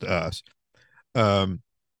what it does to us.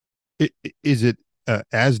 Is it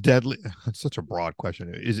as deadly? It's such a broad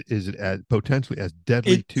question. Is it as potentially as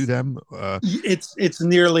deadly to them? It's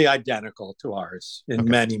nearly identical to ours in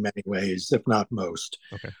many ways, if not most.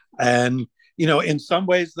 Okay. And in some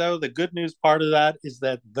ways, though, the good news part of that is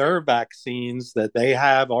that their vaccines that they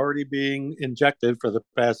have already being injected for the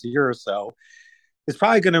past year or so is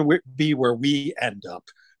probably going to be where we end up,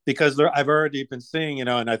 because I've already been seeing, and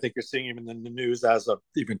I think you're seeing even in the news as of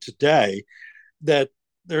even today, that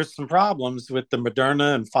there's some problems with the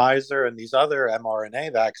Moderna and Pfizer and these other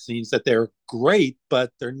mRNA vaccines, that they're great,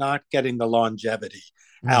 but they're not getting the longevity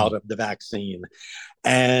out of the vaccine.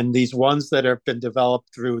 And these ones that have been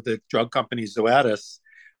developed through the drug company Zoetis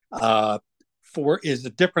is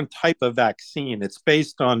a different type of vaccine. It's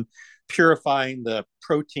based on purifying the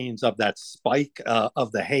proteins of that spike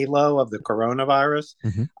of the halo of the coronavirus,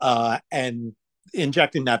 and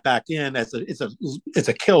injecting that back in as it's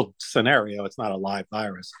a killed scenario. It's not a live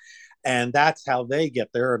virus, and that's how they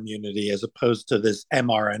get their immunity, as opposed to this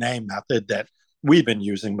mRNA method that we've been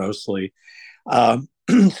using mostly.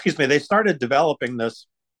 Excuse me. They started developing this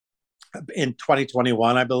in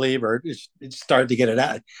 2021, I believe, or it started to get it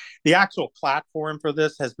out. The actual platform for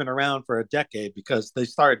this has been around for a decade, because they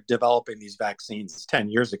started developing these vaccines 10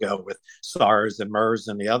 years ago with SARS and MERS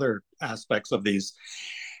and the other aspects of these.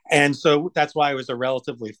 And so that's why it was a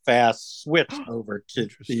relatively fast switch over to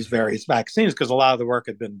these various vaccines, because a lot of the work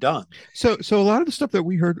had been done. So a lot of the stuff that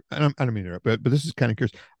we heard, I don't mean to interrupt, but this is kind of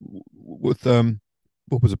curious with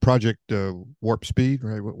what was a Project Warp Speed,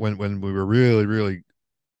 right? When we were really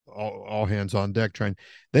all hands on deck trying,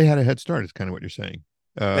 they had a head start. Is kind of what you're saying.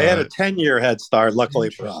 They had a 10-year head start, luckily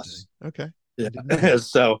for us. Okay. Yeah.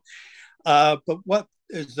 So, but what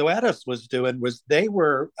Zoetis was doing was they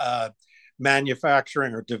were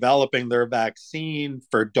manufacturing or developing their vaccine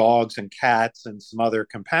for dogs and cats and some other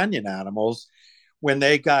companion animals when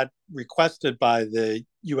they got requested by the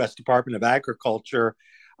U.S. Department of Agriculture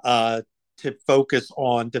to focus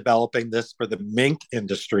on developing this for the mink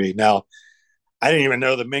industry. Now, I didn't even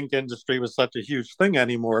know the mink industry was such a huge thing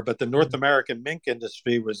anymore, but the North American mink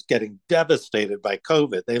industry was getting devastated by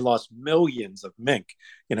COVID. They lost millions of mink,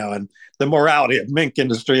 and the morality of mink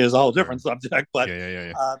industry is a whole different subject, but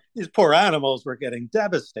these poor animals were getting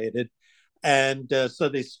devastated. And so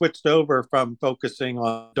they switched over from focusing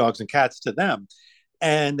on dogs and cats to them.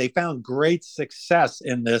 And they found great success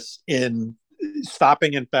in this, in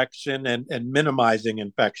stopping infection and minimizing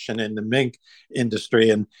infection in the mink industry.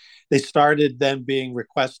 And they started then being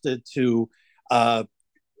requested to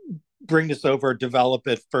bring this over, develop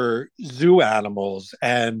it for zoo animals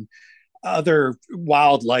and other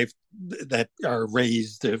wildlife that are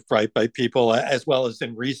raised, right, by people, as well as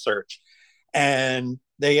in research. And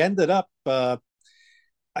they ended up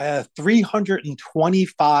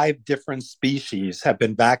 325 different species have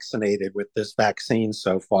been vaccinated with this vaccine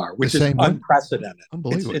so far, which is unprecedented.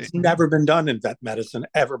 Unbelievable. It's never been done in vet medicine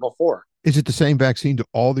ever before. Is it the same vaccine to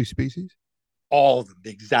all these species? All of them,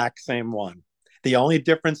 the exact same one. The only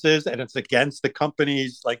difference is, and it's against the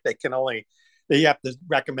companies, like they have to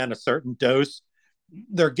recommend a certain dose.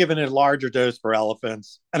 They're given a larger dose for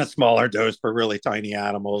elephants and a smaller dose for really tiny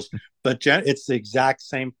animals, but it's the exact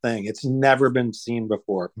same thing. It's never been seen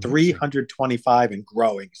before. 325 and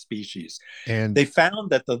growing species. And they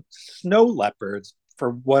found that the snow leopards,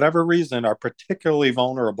 for whatever reason, are particularly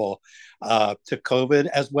vulnerable to COVID,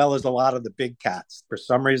 as well as a lot of the big cats. For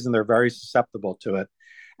some reason, they're very susceptible to it,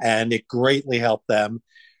 and it greatly helped them.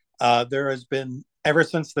 There has been, ever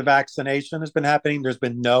since the vaccination has been happening, there's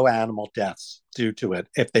been no animal deaths due to it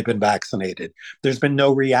if they've been vaccinated. There's been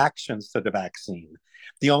no reactions to the vaccine.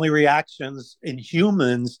 The only reactions in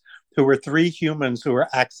humans, who were 3 humans who were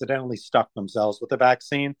accidentally stuck themselves with the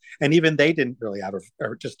vaccine, and even they didn't really have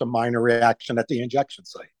just a minor reaction at the injection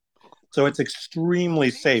site. So it's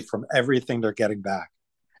extremely safe from everything they're getting back.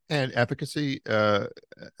 And efficacy, I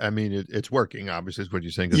mean, it's working, obviously, is what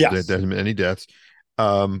you're saying, because there hasn't been any deaths.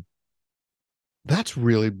 That's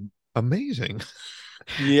really amazing.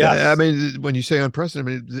 Yeah. I mean, when you say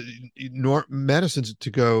unprecedented, I mean, medicines to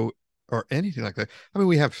go or anything like that. I mean,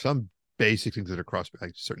 we have some basic things that are crossed,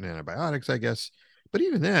 like certain antibiotics, I guess. But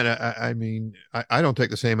even then, I mean, I don't take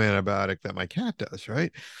the same antibiotic that my cat does,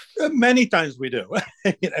 right? Many times we do.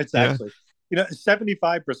 Exactly.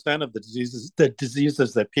 75% of the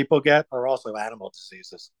diseases that people get are also animal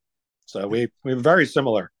diseases. So we're very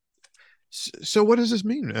similar. So what does this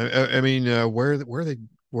mean? I mean, where are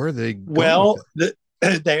they going? Well,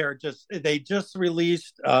 they just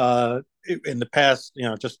released in the past,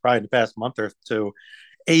 just probably in the past month or two,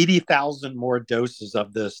 80,000 more doses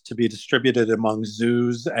of this to be distributed among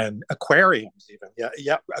zoos and aquariums, even.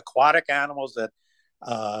 Yeah, aquatic animals at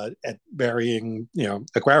varying,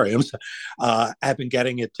 aquariums have been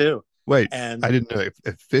getting it too. Wait, and I didn't know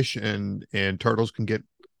if fish and turtles can get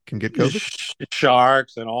COVID?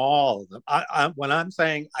 Sharks and all of them. When I'm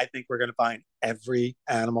saying I think we're going to find every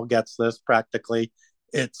animal gets this practically,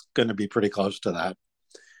 it's going to be pretty close to that.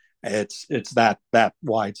 It's that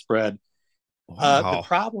widespread. Wow.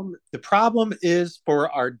 The problem is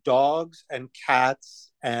for our dogs and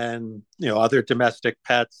cats and other domestic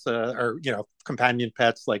pets or companion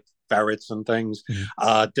pets like ferrets and things,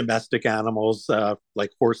 domestic animals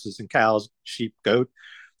like horses and cows, sheep, goat.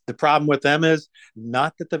 The problem with them is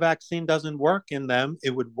not that the vaccine doesn't work in them. It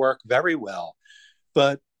would work very well.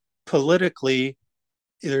 But politically,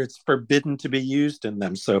 it's forbidden to be used in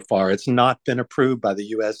them so far. It's not been approved by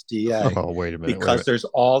the USDA Oh, wait a minute. because there's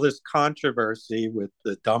all this controversy with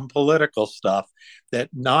the dumb political stuff that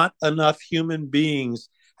not enough human beings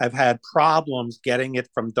have had problems getting it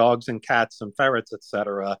from dogs and cats and ferrets,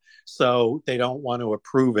 etc. So they don't want to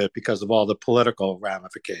approve it because of all the political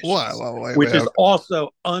ramifications, which is also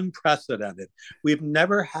unprecedented. We've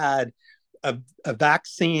never had a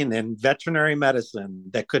vaccine in veterinary medicine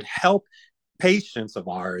that could help patients of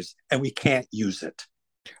ours, and we can't use it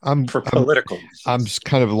for political reasons. I'm just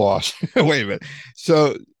kind of lost. Wait a minute.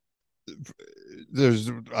 So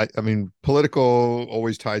I mean, political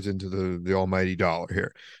always ties into the almighty dollar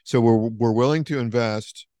here. So we're willing to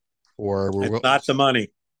invest, or it's not the money.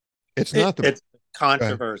 It's not the it's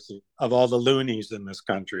controversy of all the loonies in this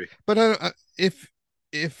country. But if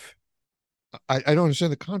I don't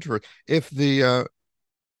understand the controversy. If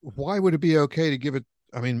why would it be okay to give it?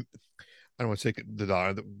 I mean, I don't want to take the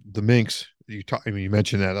dollar. The minks you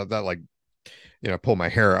mentioned that like, pull my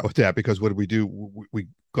hair out with that, because what did we do? We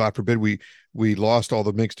God forbid we lost all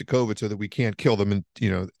the minks to COVID so that we can't kill them, and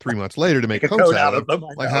 3 months later to make coats out of them.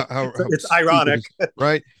 Like how it's ironic,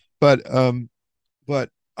 right? But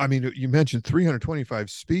I mean, you mentioned 325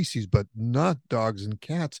 species, but not dogs and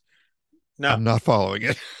cats. No, I'm not following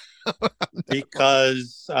it.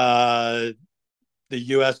 Because the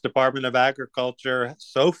U.S. Department of Agriculture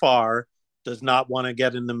so far does not want to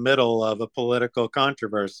get in the middle of a political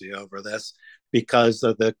controversy over this, because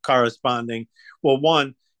of the corresponding. Well,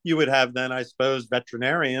 one, you would have then, I suppose,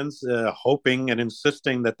 veterinarians hoping and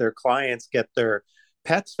insisting that their clients get their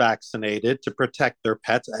pets vaccinated to protect their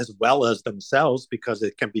pets as well as themselves, because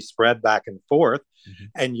it can be spread back and forth. Mm-hmm.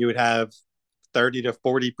 And you would have 30 to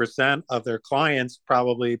 40% of their clients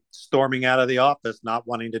probably storming out of the office, not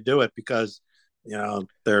wanting to do it because,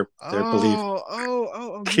 their belief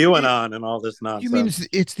QAnon and all this nonsense. You mean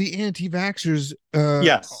it's the anti-vaxxers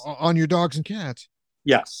yes. on your dogs and cats?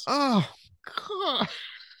 Yes. Oh, God.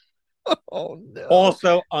 Oh, no.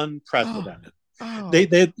 Also unprecedented.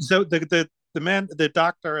 So the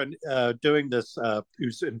doctor and doing this,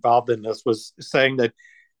 who's involved in this, was saying that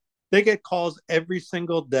they get calls every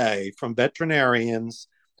single day from veterinarians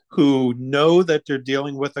who know that they're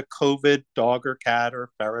dealing with a COVID dog or cat or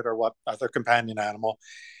ferret or what other companion animal.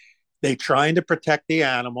 They're trying to protect the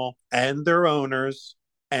animal and their owners,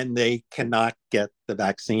 and they cannot get the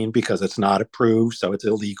vaccine because it's not approved, so it's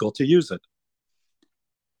illegal to use it.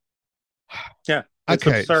 Yeah, it's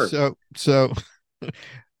absurd. So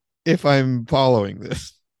if I'm following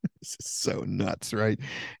this, this is so nuts, right?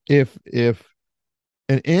 If a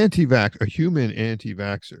human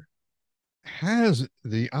anti-vaxxer has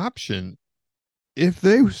the option, if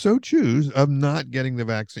they so choose, of not getting the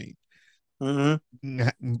vaccine.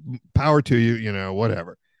 Mm-hmm. Power to you,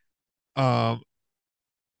 whatever. And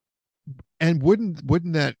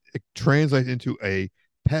wouldn't that translate into a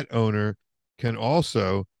pet owner can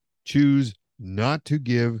also choose not to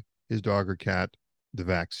give his dog or cat the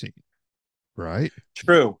vaccine, right?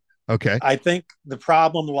 True. Okay. I think the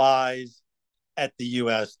problem lies at the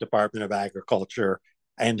U.S. Department of Agriculture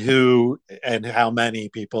and how many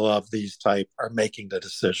people of these type are making the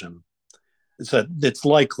decision. So it's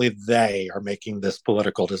likely they are making this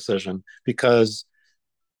political decision because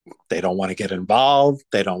they don't want to get involved.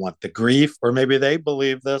 They don't want the grief, or maybe they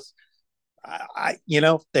believe this. They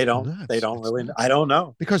don't really. I don't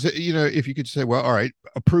know, because if you could say, well, all right,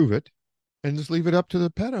 approve it, and just leave it up to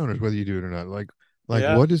the pet owners whether you do it or not. Like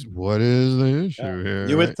what is the issue here?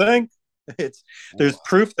 You would think there's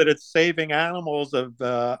proof that it's saving animals of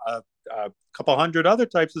a couple hundred other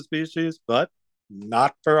types of species, but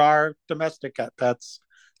not for our domestic pets.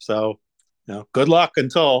 So, good luck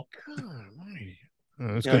until.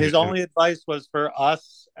 His only advice was for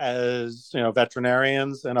us as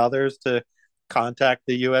veterinarians and others to contact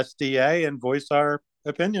the USDA and voice our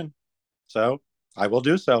opinion. So I will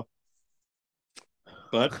do so.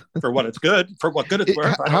 But for what it's good, for what good it's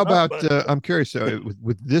worth. How about? I'm curious. So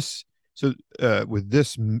with this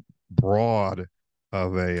broad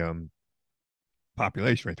of a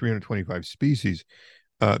population, right? 325 species.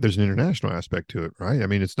 There's an international aspect to it, right? I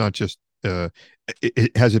mean, it's not just. Has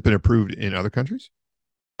it been approved in other countries?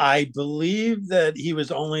 I believe that he was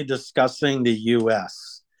only discussing the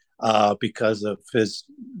U.S. Because of his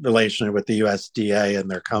relation with the USDA and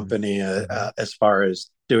their company as far as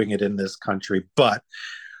doing it in this country. But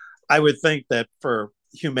I would think that for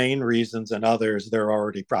humane reasons and others, they're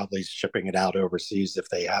already probably shipping it out overseas if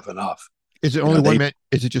they have enough. Is it only one?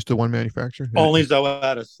 Is it just the one manufacturer? Only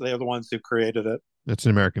Zoetis. They're the ones who created it. That's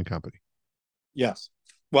an American company. Yes.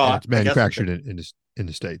 Well, and it's manufactured in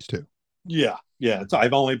the States too. Yeah.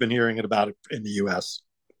 I've only been hearing about it in the U.S.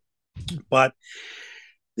 But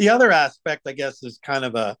the other aspect, I guess, is kind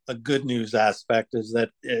of a good news aspect, is that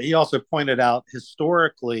he also pointed out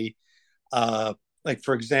historically, uh, like,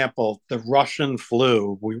 for example, the Russian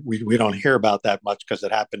flu, we don't hear about that much because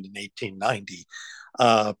it happened in 1890.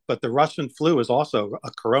 But the Russian flu is also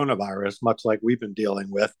a coronavirus, much like we've been dealing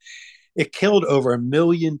with. It killed over 1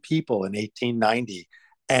 million people in 1890.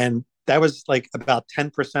 And that was like about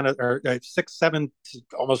 10% of, or 6, 7,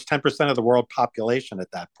 almost 10% of the world population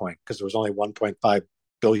at that point, because there was only 1.5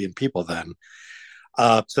 billion people then.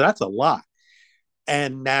 So that's a lot.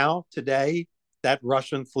 And now, today, that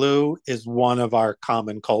Russian flu is one of our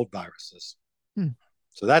common cold viruses.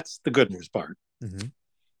 So that's the good news part. Mm-hmm.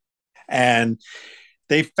 And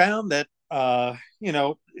they found that,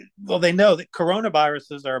 they know that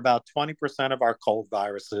coronaviruses are about 20% of our cold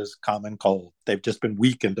viruses, common cold. They've just been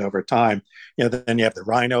weakened over time. Then you have the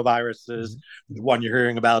rhinoviruses, the one you're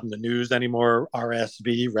hearing about in the news anymore,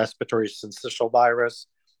 RSV, respiratory syncytial virus,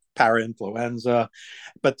 parainfluenza.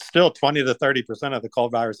 But still, 20 to 30% of the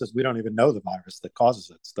cold viruses, we don't even know the virus that causes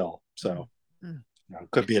it still. So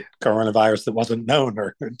it could be a coronavirus that wasn't known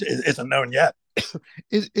or isn't known yet.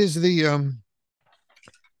 Is the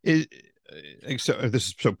so this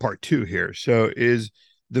is part 2 here. So is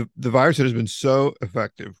the virus that has been so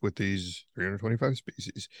effective with these 325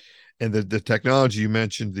 species, and the technology you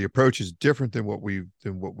mentioned, the approach is different than what we've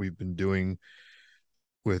been doing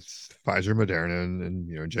with Pfizer, Moderna,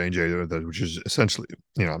 and J&J, which is essentially,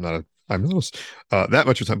 I'm not that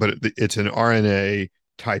much of time, but it's an RNA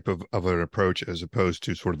type of an approach, as opposed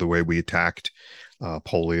to sort of the way we attacked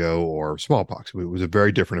polio or smallpox. It was a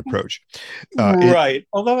very different approach. Right.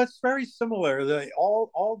 Although it's very similar.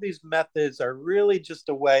 All these methods are really just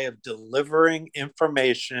a way of delivering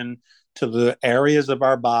information to the areas of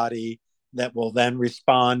our body that will then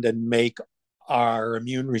respond and make our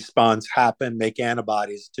immune response happen, make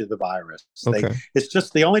antibodies to the virus. Okay. It's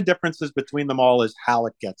just the only differences between them all is how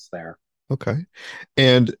it gets there. Okay.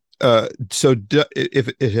 And so if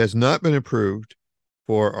it has not been approved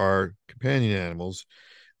for our companion animals,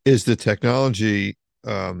 is the technology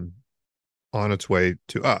on its way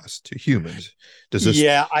to us, to humans? Does this?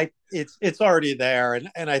 Yeah, it's already there,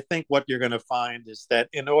 and I think what you're going to find is that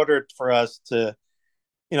in order for us to,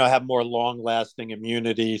 have more long-lasting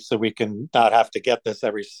immunity, so we can not have to get this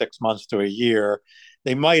every 6 months to a year,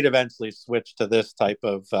 they might eventually switch to this type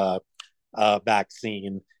of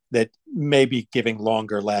vaccine that may be giving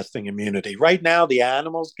longer lasting immunity. Right now, the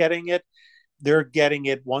animals they're getting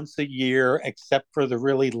it once a year, except for the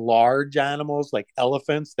really large animals like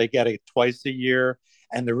elephants. They get it twice a year.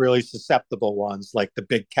 And the really susceptible ones, like the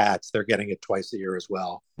big cats, they're getting it twice a year as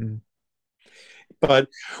well. But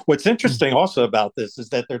what's interesting also about this is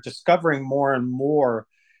that they're discovering more and more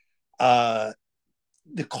the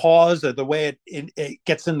cause of the way it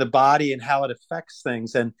gets in the body and how it affects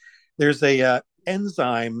things. And there's a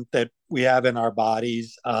enzyme that we have in our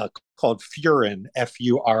bodies called furin,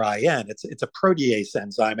 Furin. It's a protease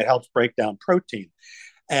enzyme. It helps break down protein.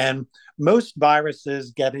 And most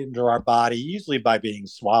viruses get into our body usually by being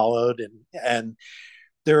swallowed, and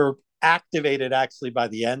they're activated actually by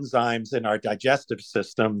the enzymes in our digestive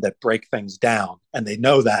system that break things down. And they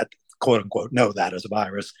know that, quote unquote, know that as a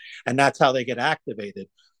virus. And that's how they get activated.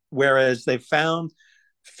 Whereas they found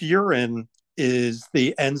furin is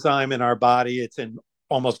the enzyme in our body. It's in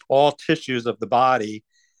almost all tissues of the body.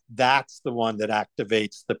 That's the one that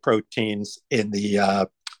activates the proteins in the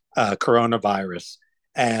coronavirus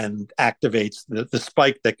and activates the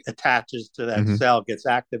spike that attaches to that cell, gets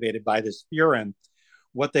activated by this furin.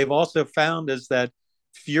 What they've also found is that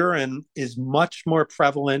furin is much more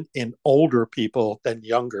prevalent in older people than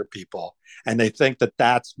younger people. And they think that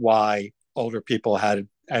that's why older people have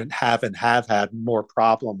had more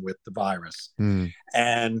problem with the virus.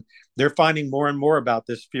 And they're finding more and more about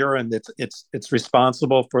this furin. It's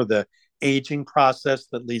responsible for the aging process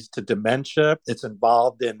that leads to dementia. It's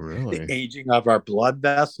involved in the aging of our blood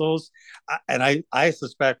vessels. And I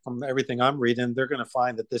suspect from everything I'm reading, they're going to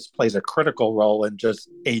find that this plays a critical role in just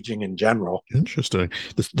aging in general. Interesting.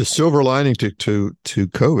 The silver lining to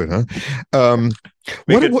COVID, huh?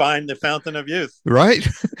 We could find the fountain of youth. Right.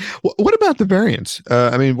 What about the variants?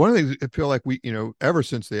 I mean, one of the things I feel like we, ever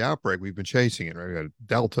since the outbreak, we've been chasing it, right? We got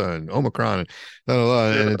Delta and Omicron and blah,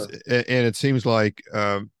 blah, blah, and it seems like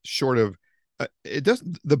short of it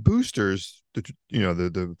doesn't, the boosters, the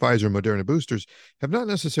Pfizer and Moderna boosters have not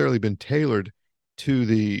necessarily been tailored to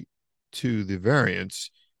the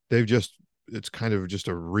variants. It's kind of just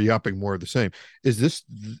a re-upping more of the same. Is this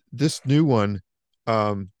new one?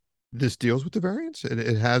 This deals with the variants.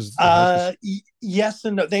 It has yes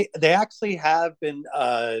and no. They actually have been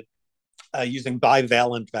using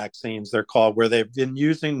bivalent vaccines, they're called, where they've been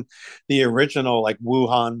using the original like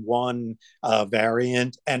Wuhan 1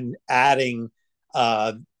 variant and adding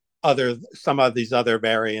uh, some of these other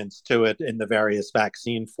variants to it in the various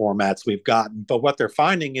vaccine formats we've gotten. But what they're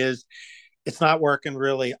finding is it's not working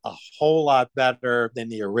really a whole lot better than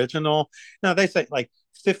the original. Now they say like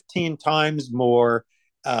 15 times more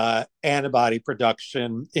antibody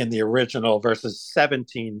production in the original versus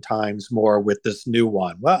 17 times more with this new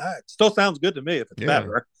one. Well, it still sounds good to me if it's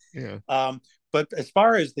better. Yeah. But as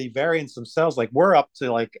far as the variants themselves, like we're up to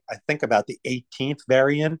like, I think about the 18th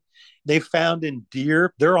variant they found in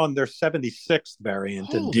deer. They're on their 76th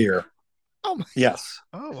variant in deer. Oh my yes.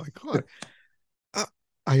 Oh my God.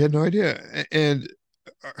 I had no idea. And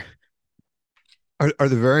are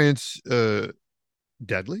the variants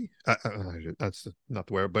deadly? That's not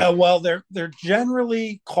the way, but well, they're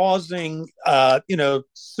generally causing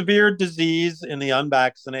severe disease in the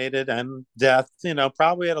unvaccinated and death.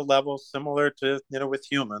 Probably at a level similar to with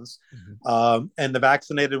humans. And the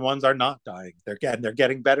vaccinated ones are not dying. They're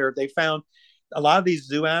getting better. They found a lot of these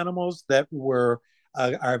zoo animals that were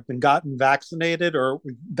have been gotten vaccinated or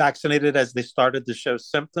vaccinated as they started to show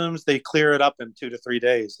symptoms. They clear it up in 2 to 3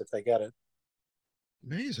 days if they get it.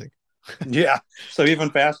 Amazing. Yeah, so even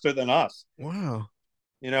faster than us. Wow.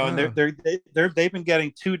 And they've been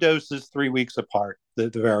getting 2 doses 3 weeks apart, the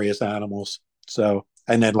various animals. So,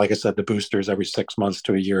 and then like I said, the boosters every 6 months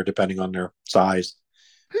to a year, depending on their size.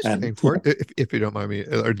 Who's paying for it? If you don't mind me,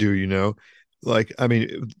 or do you know? Like, I mean,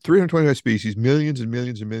 325 species, millions and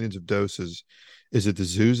millions and millions of doses. Is it the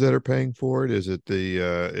zoos that are paying for it? Is it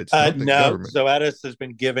it's not the no, government? Zoetis has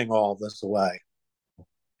been giving all this away.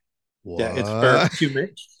 What? Yeah, it's for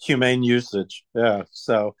humane usage. Yeah.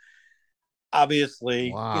 So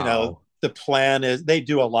obviously, wow. the plan is they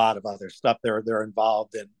do a lot of other stuff. They're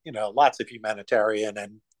involved in, lots of humanitarian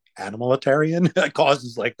and animalitarian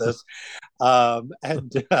causes like this.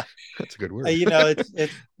 And that's a good word.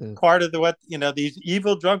 It's part of what these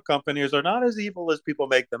evil drug companies are not as evil as people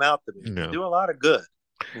make them out to be. No. They do a lot of good.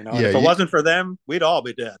 And if it wasn't for them, we'd all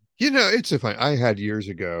be dead. It's a fun. I had years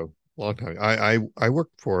ago, long time. I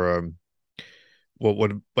worked for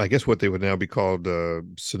what I guess what they would now be called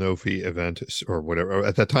Sanofi Aventis or whatever.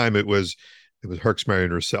 At that time, it was Herxheimer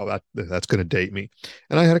and Russell. That's going to date me.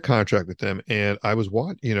 And I had a contract with them, and I was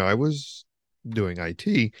I was doing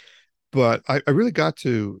IT, but I really got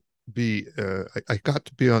to be I got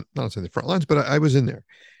to be on not on the front lines, but I was in there,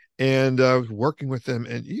 and I was working with them.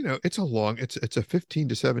 And it's a 15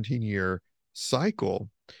 to 17 year cycle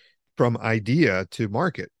from idea to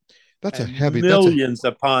market. That's and a heavy millions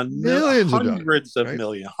upon millions hundreds of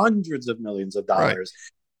dollars, hundreds of millions of dollars.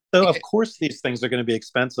 Right. So of course these things are going to be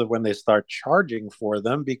expensive when they start charging for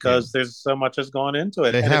them because there's so much has gone into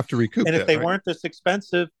it. They have to recoup. And if they weren't this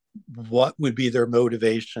expensive, what would be their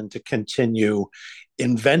motivation to continue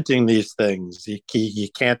inventing these things? You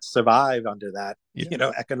can't survive under that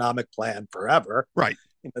economic plan forever. Right.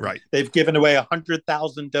 Right. They've given away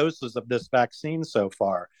 100,000 doses of this vaccine so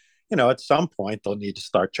far. At some point they'll need to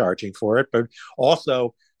start charging for it. But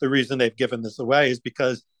also the reason they've given this away is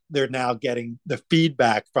because they're now getting the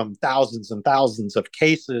feedback from thousands and thousands of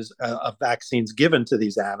cases of vaccines given to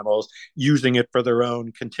these animals, using it for their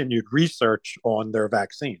own continued research on their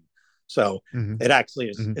vaccine. So it actually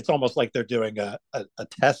is, it's almost like they're doing a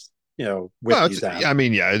test, with these animals. I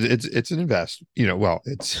mean, it's an invest,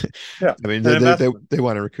 it's, I mean, they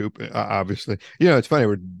want to recoup, obviously. It's funny,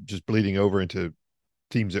 we're just bleeding over into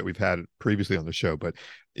themes that we've had previously on the show, but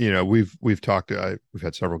we've talked we've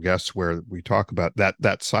had several guests where we talk about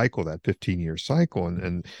that cycle, that 15-year cycle,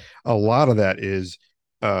 and a lot of that is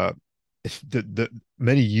the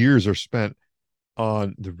many years are spent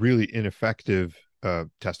on the really ineffective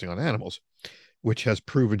testing on animals, which has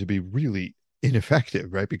proven to be really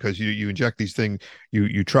ineffective, right? Because you inject these things,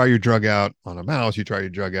 you try your drug out on a mouse, you try your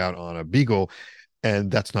drug out on a beagle,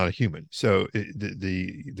 and that's not a human. So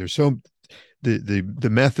there's the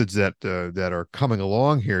methods that are coming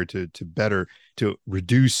along here to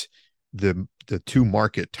reduce the to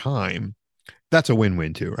market time. That's a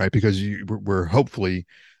win-win too, right? Because we're hopefully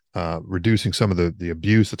reducing some of the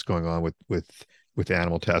abuse that's going on with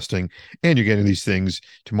animal testing, and you're getting these things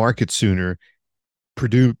to market sooner,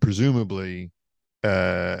 presumably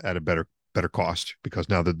at a better cost, because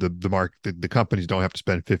now the companies don't have to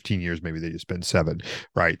spend 15 years, maybe they just spend 7,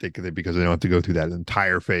 right? Because they don't have to go through that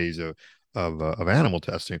entire phase of animal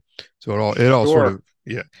testing. So it all sort of,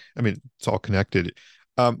 I mean, it's all connected.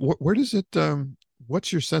 Where does it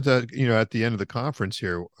what's your sense that at the end of the conference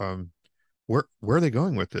here, where are they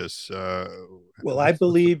going with this? Well, I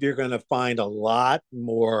believe you're going to find a lot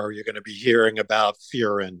more. You're going to be hearing about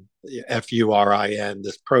furin furin,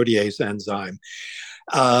 this protease enzyme.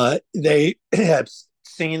 They have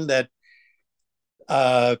seen that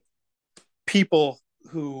people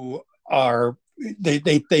who are they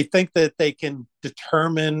think that they can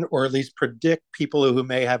determine or at least predict people who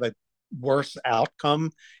may have a worse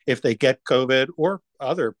outcome if they get COVID or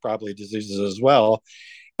other probably diseases as well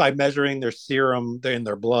by measuring their serum in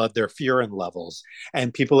their blood, their furin levels.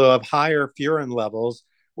 And people who have higher furin levels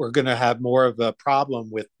we're going to have more of a problem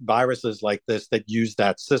with viruses like this that use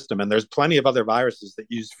that system. And there's plenty of other viruses that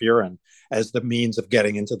use furin as the means of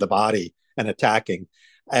getting into the body and attacking.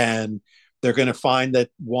 And they're going to find that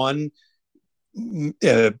one,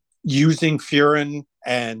 using furin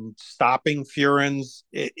and stopping furins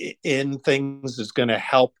in things is going to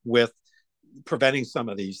help with preventing some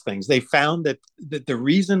of these things. They found that the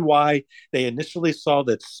reason why they initially saw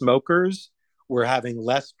that smokers were having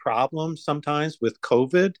less problems sometimes with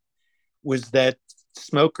COVID was that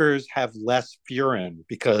smokers have less furin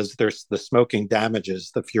because there's the smoking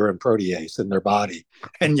damages the furin protease in their body.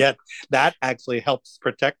 And yet that actually helps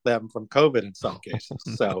protect them from COVID in some cases.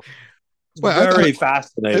 So well, very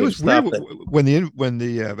fascinating. It was stuff weird when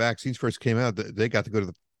the vaccines first came out, they got to go to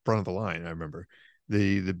the front of the line. I remember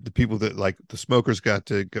the people that like the smokers got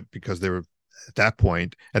to because they were at that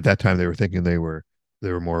time they were thinking they were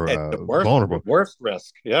more vulnerable. Worst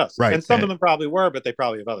risk, yes. Right. And some of them probably were, but they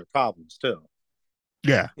probably have other problems too.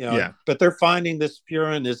 Yeah. But they're finding this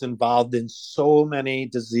furin is involved in so many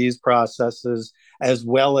disease processes, as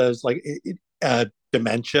well as like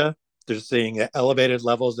dementia. They're seeing elevated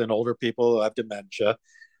levels in older people who have dementia.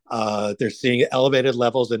 They're seeing elevated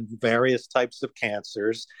levels in various types of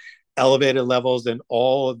cancers, elevated levels in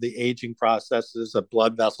all of the aging processes of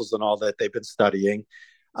blood vessels and all that they've been studying.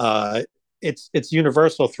 It's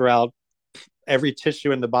universal throughout every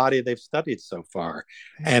tissue in the body they've studied so far.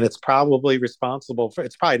 And it's probably responsible for,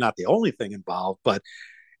 it's probably not the only thing involved, but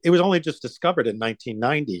it was only just discovered in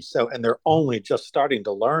 1990. So, and they're only just starting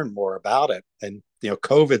to learn more about it. And,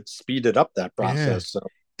 COVID speeded up that process. Yeah. So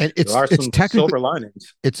and there are some silver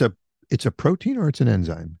linings. It's a protein or it's an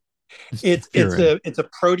enzyme? It's a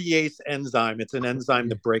protease enzyme. It's an enzyme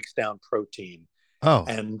that breaks down protein. Oh.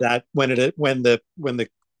 And that when the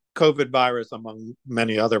COVID virus, among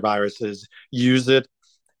many other viruses, use it,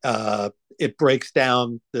 it breaks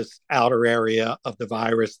down this outer area of the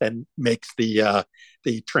virus, then makes the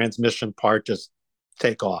transmission part just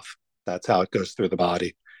take off. That's how it goes through the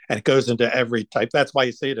body, and it goes into every type. That's why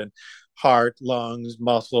you see it in heart, lungs,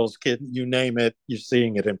 muscles, kidney, you name it. You're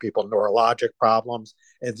seeing it in people. Neurologic problems.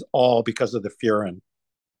 It's all because of the furin.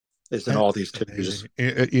 Is in all these tissues.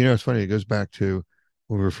 It's funny. It goes back to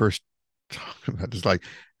when we were first talking about this. Like,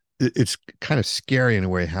 it's kind of scary in a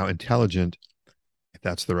way how intelligent, if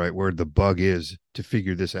that's the right word, the bug is to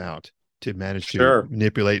figure this out, to manage to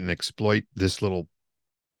manipulate and exploit this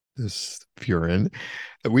furin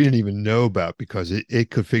that we didn't even know about, because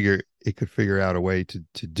it could figure out a way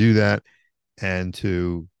to do that and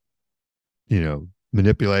to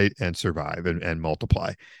manipulate and survive and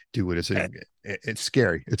multiply, do what it's saying. It's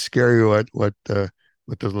scary. It's scary what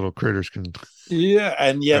those little critters can. Yeah,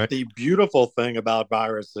 and yet the beautiful thing about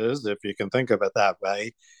viruses, if you can think of it that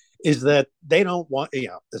way, is that they don't want,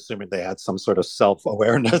 assuming they had some sort of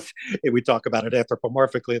self-awareness, we talk about it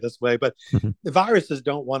anthropomorphically this way, but the viruses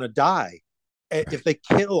don't want to die. If they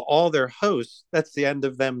kill all their hosts, that's the end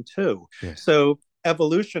of them too. Yeah. So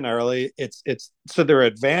evolutionarily, it's so their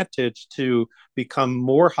advantage to become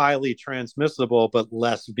more highly transmissible but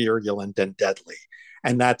less virulent and deadly.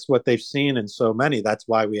 And that's what they've seen in so many. That's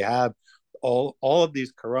why we have all of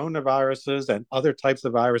these coronaviruses and other types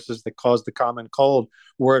of viruses that cause the common cold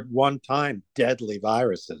were at one time deadly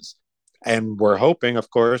viruses. And we're hoping, of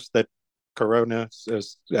course, that corona,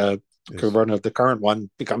 the current one,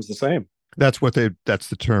 becomes the same. That's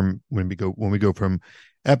the term when we go from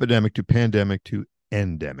epidemic to pandemic to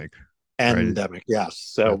endemic. Endemic, right? Yes.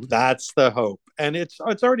 So that's the hope. And it's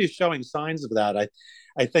already showing signs of that.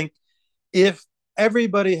 I think if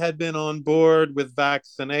everybody had been on board with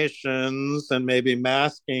vaccinations and maybe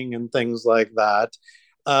masking and things like that,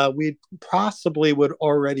 we possibly would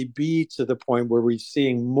already be to the point where we're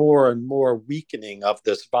seeing more and more weakening of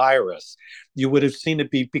this virus. You would have seen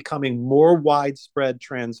it becoming more widespread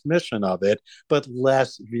transmission of it, but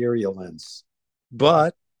less virulence.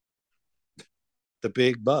 But the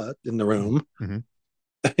big but in the room,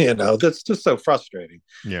 that's just so frustrating.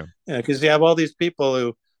 Yeah. Because you have all these people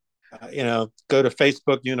who go to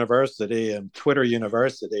Facebook University and Twitter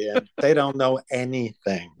University, and they don't know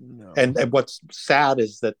anything. No. And what's sad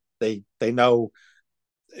is that they know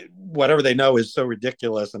whatever they know is so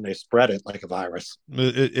ridiculous, and they spread it like a virus.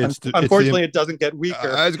 Unfortunately, it doesn't get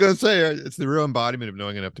weaker. I was going to say it's the real embodiment of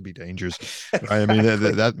knowing enough to be dangerous. Right? I mean,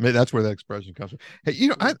 that's where that expression comes from. Hey,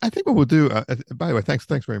 I think what we'll do. By the way,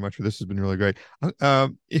 thanks very much for this. Has been really great.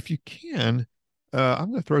 If you can,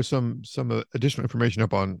 I'm going to throw some additional information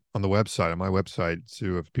up on the website, on my website,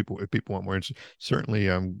 so if people want more, certainly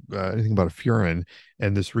anything about a furin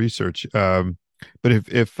and this research. But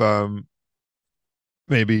if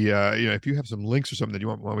maybe if you have some links or something that you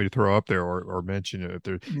want me to throw up there or mention it,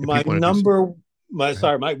 my number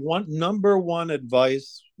one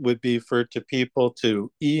advice would be to people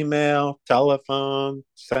to email, telephone,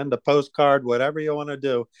 send a postcard, whatever you want to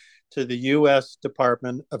do, to the U.S.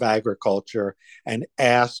 Department of Agriculture and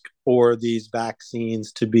ask for these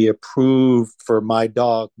vaccines to be approved for my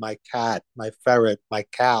dog, my cat, my ferret, my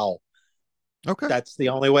cow. Okay. That's the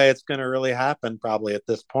only way it's going to really happen probably at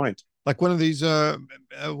this point. Like one of these, what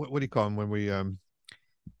do you call them when we,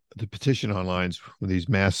 the petition online, when these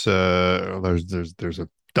mass, there's a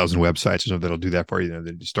dozen websites that'll do that for you.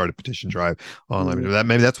 They start a petition drive online.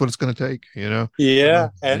 Maybe that's what it's going to take. Yeah,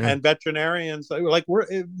 and veterinarians, like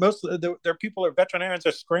most of their people veterinarians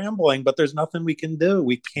are scrambling, but there's nothing we can do.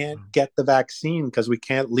 We can't get the vaccine because we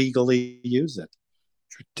can't legally use it.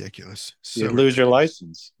 It's ridiculous. You lose your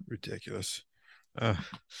license. Ridiculous.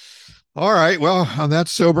 All right. Well, on that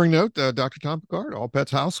sobering note, Dr. Tom Pickard, All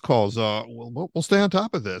Pets House Calls. We'll stay on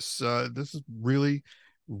top of this. This is really,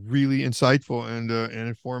 really insightful and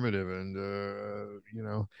informative,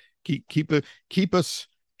 and keep us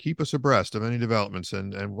abreast of any developments,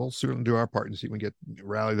 and we'll certainly do our part to see if we can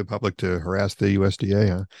rally the public to harass the USDA.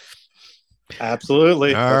 Huh?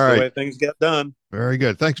 Absolutely. That's the way things get done. Very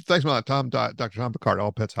good. Thanks a lot, Dr. Tom Pickard,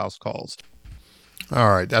 All Pets House Calls.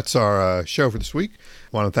 All right, that's our show for this week.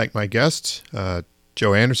 I want to thank my guests,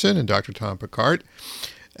 Joe Anderson and Dr. Tom Pickard.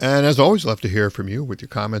 And as always, love to hear from you with your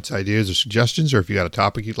comments, ideas, or suggestions, or if you got a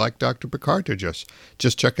topic you'd like Dr. Pickard to just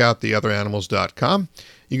check out theotheranimals.com.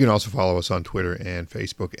 You can also follow us on Twitter and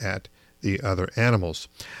Facebook at The Other Animals.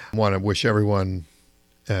 I want to wish everyone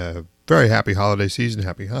very happy holiday season,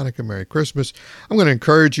 happy Hanukkah, Merry Christmas. I'm going to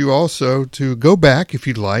encourage you also to go back, if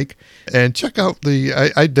you'd like, and check out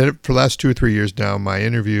I did it for the last 2 or 3 years now, my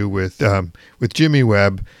interview with Jimmy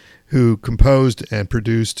Webb, who composed and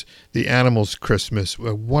produced The Animals Christmas,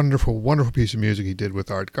 a wonderful, wonderful piece of music he did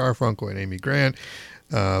with Art Garfunkel and Amy Grant,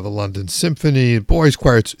 the London Symphony, Boys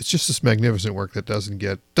Choir. It's just this magnificent work that doesn't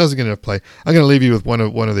get enough play. I'm going to leave you with one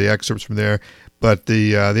of the excerpts from there. But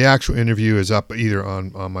the actual interview is up either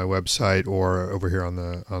on my website or over here on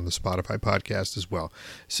the Spotify podcast as well.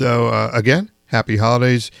 So again, happy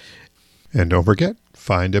holidays, and don't forget,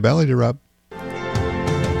 find a belly to rub.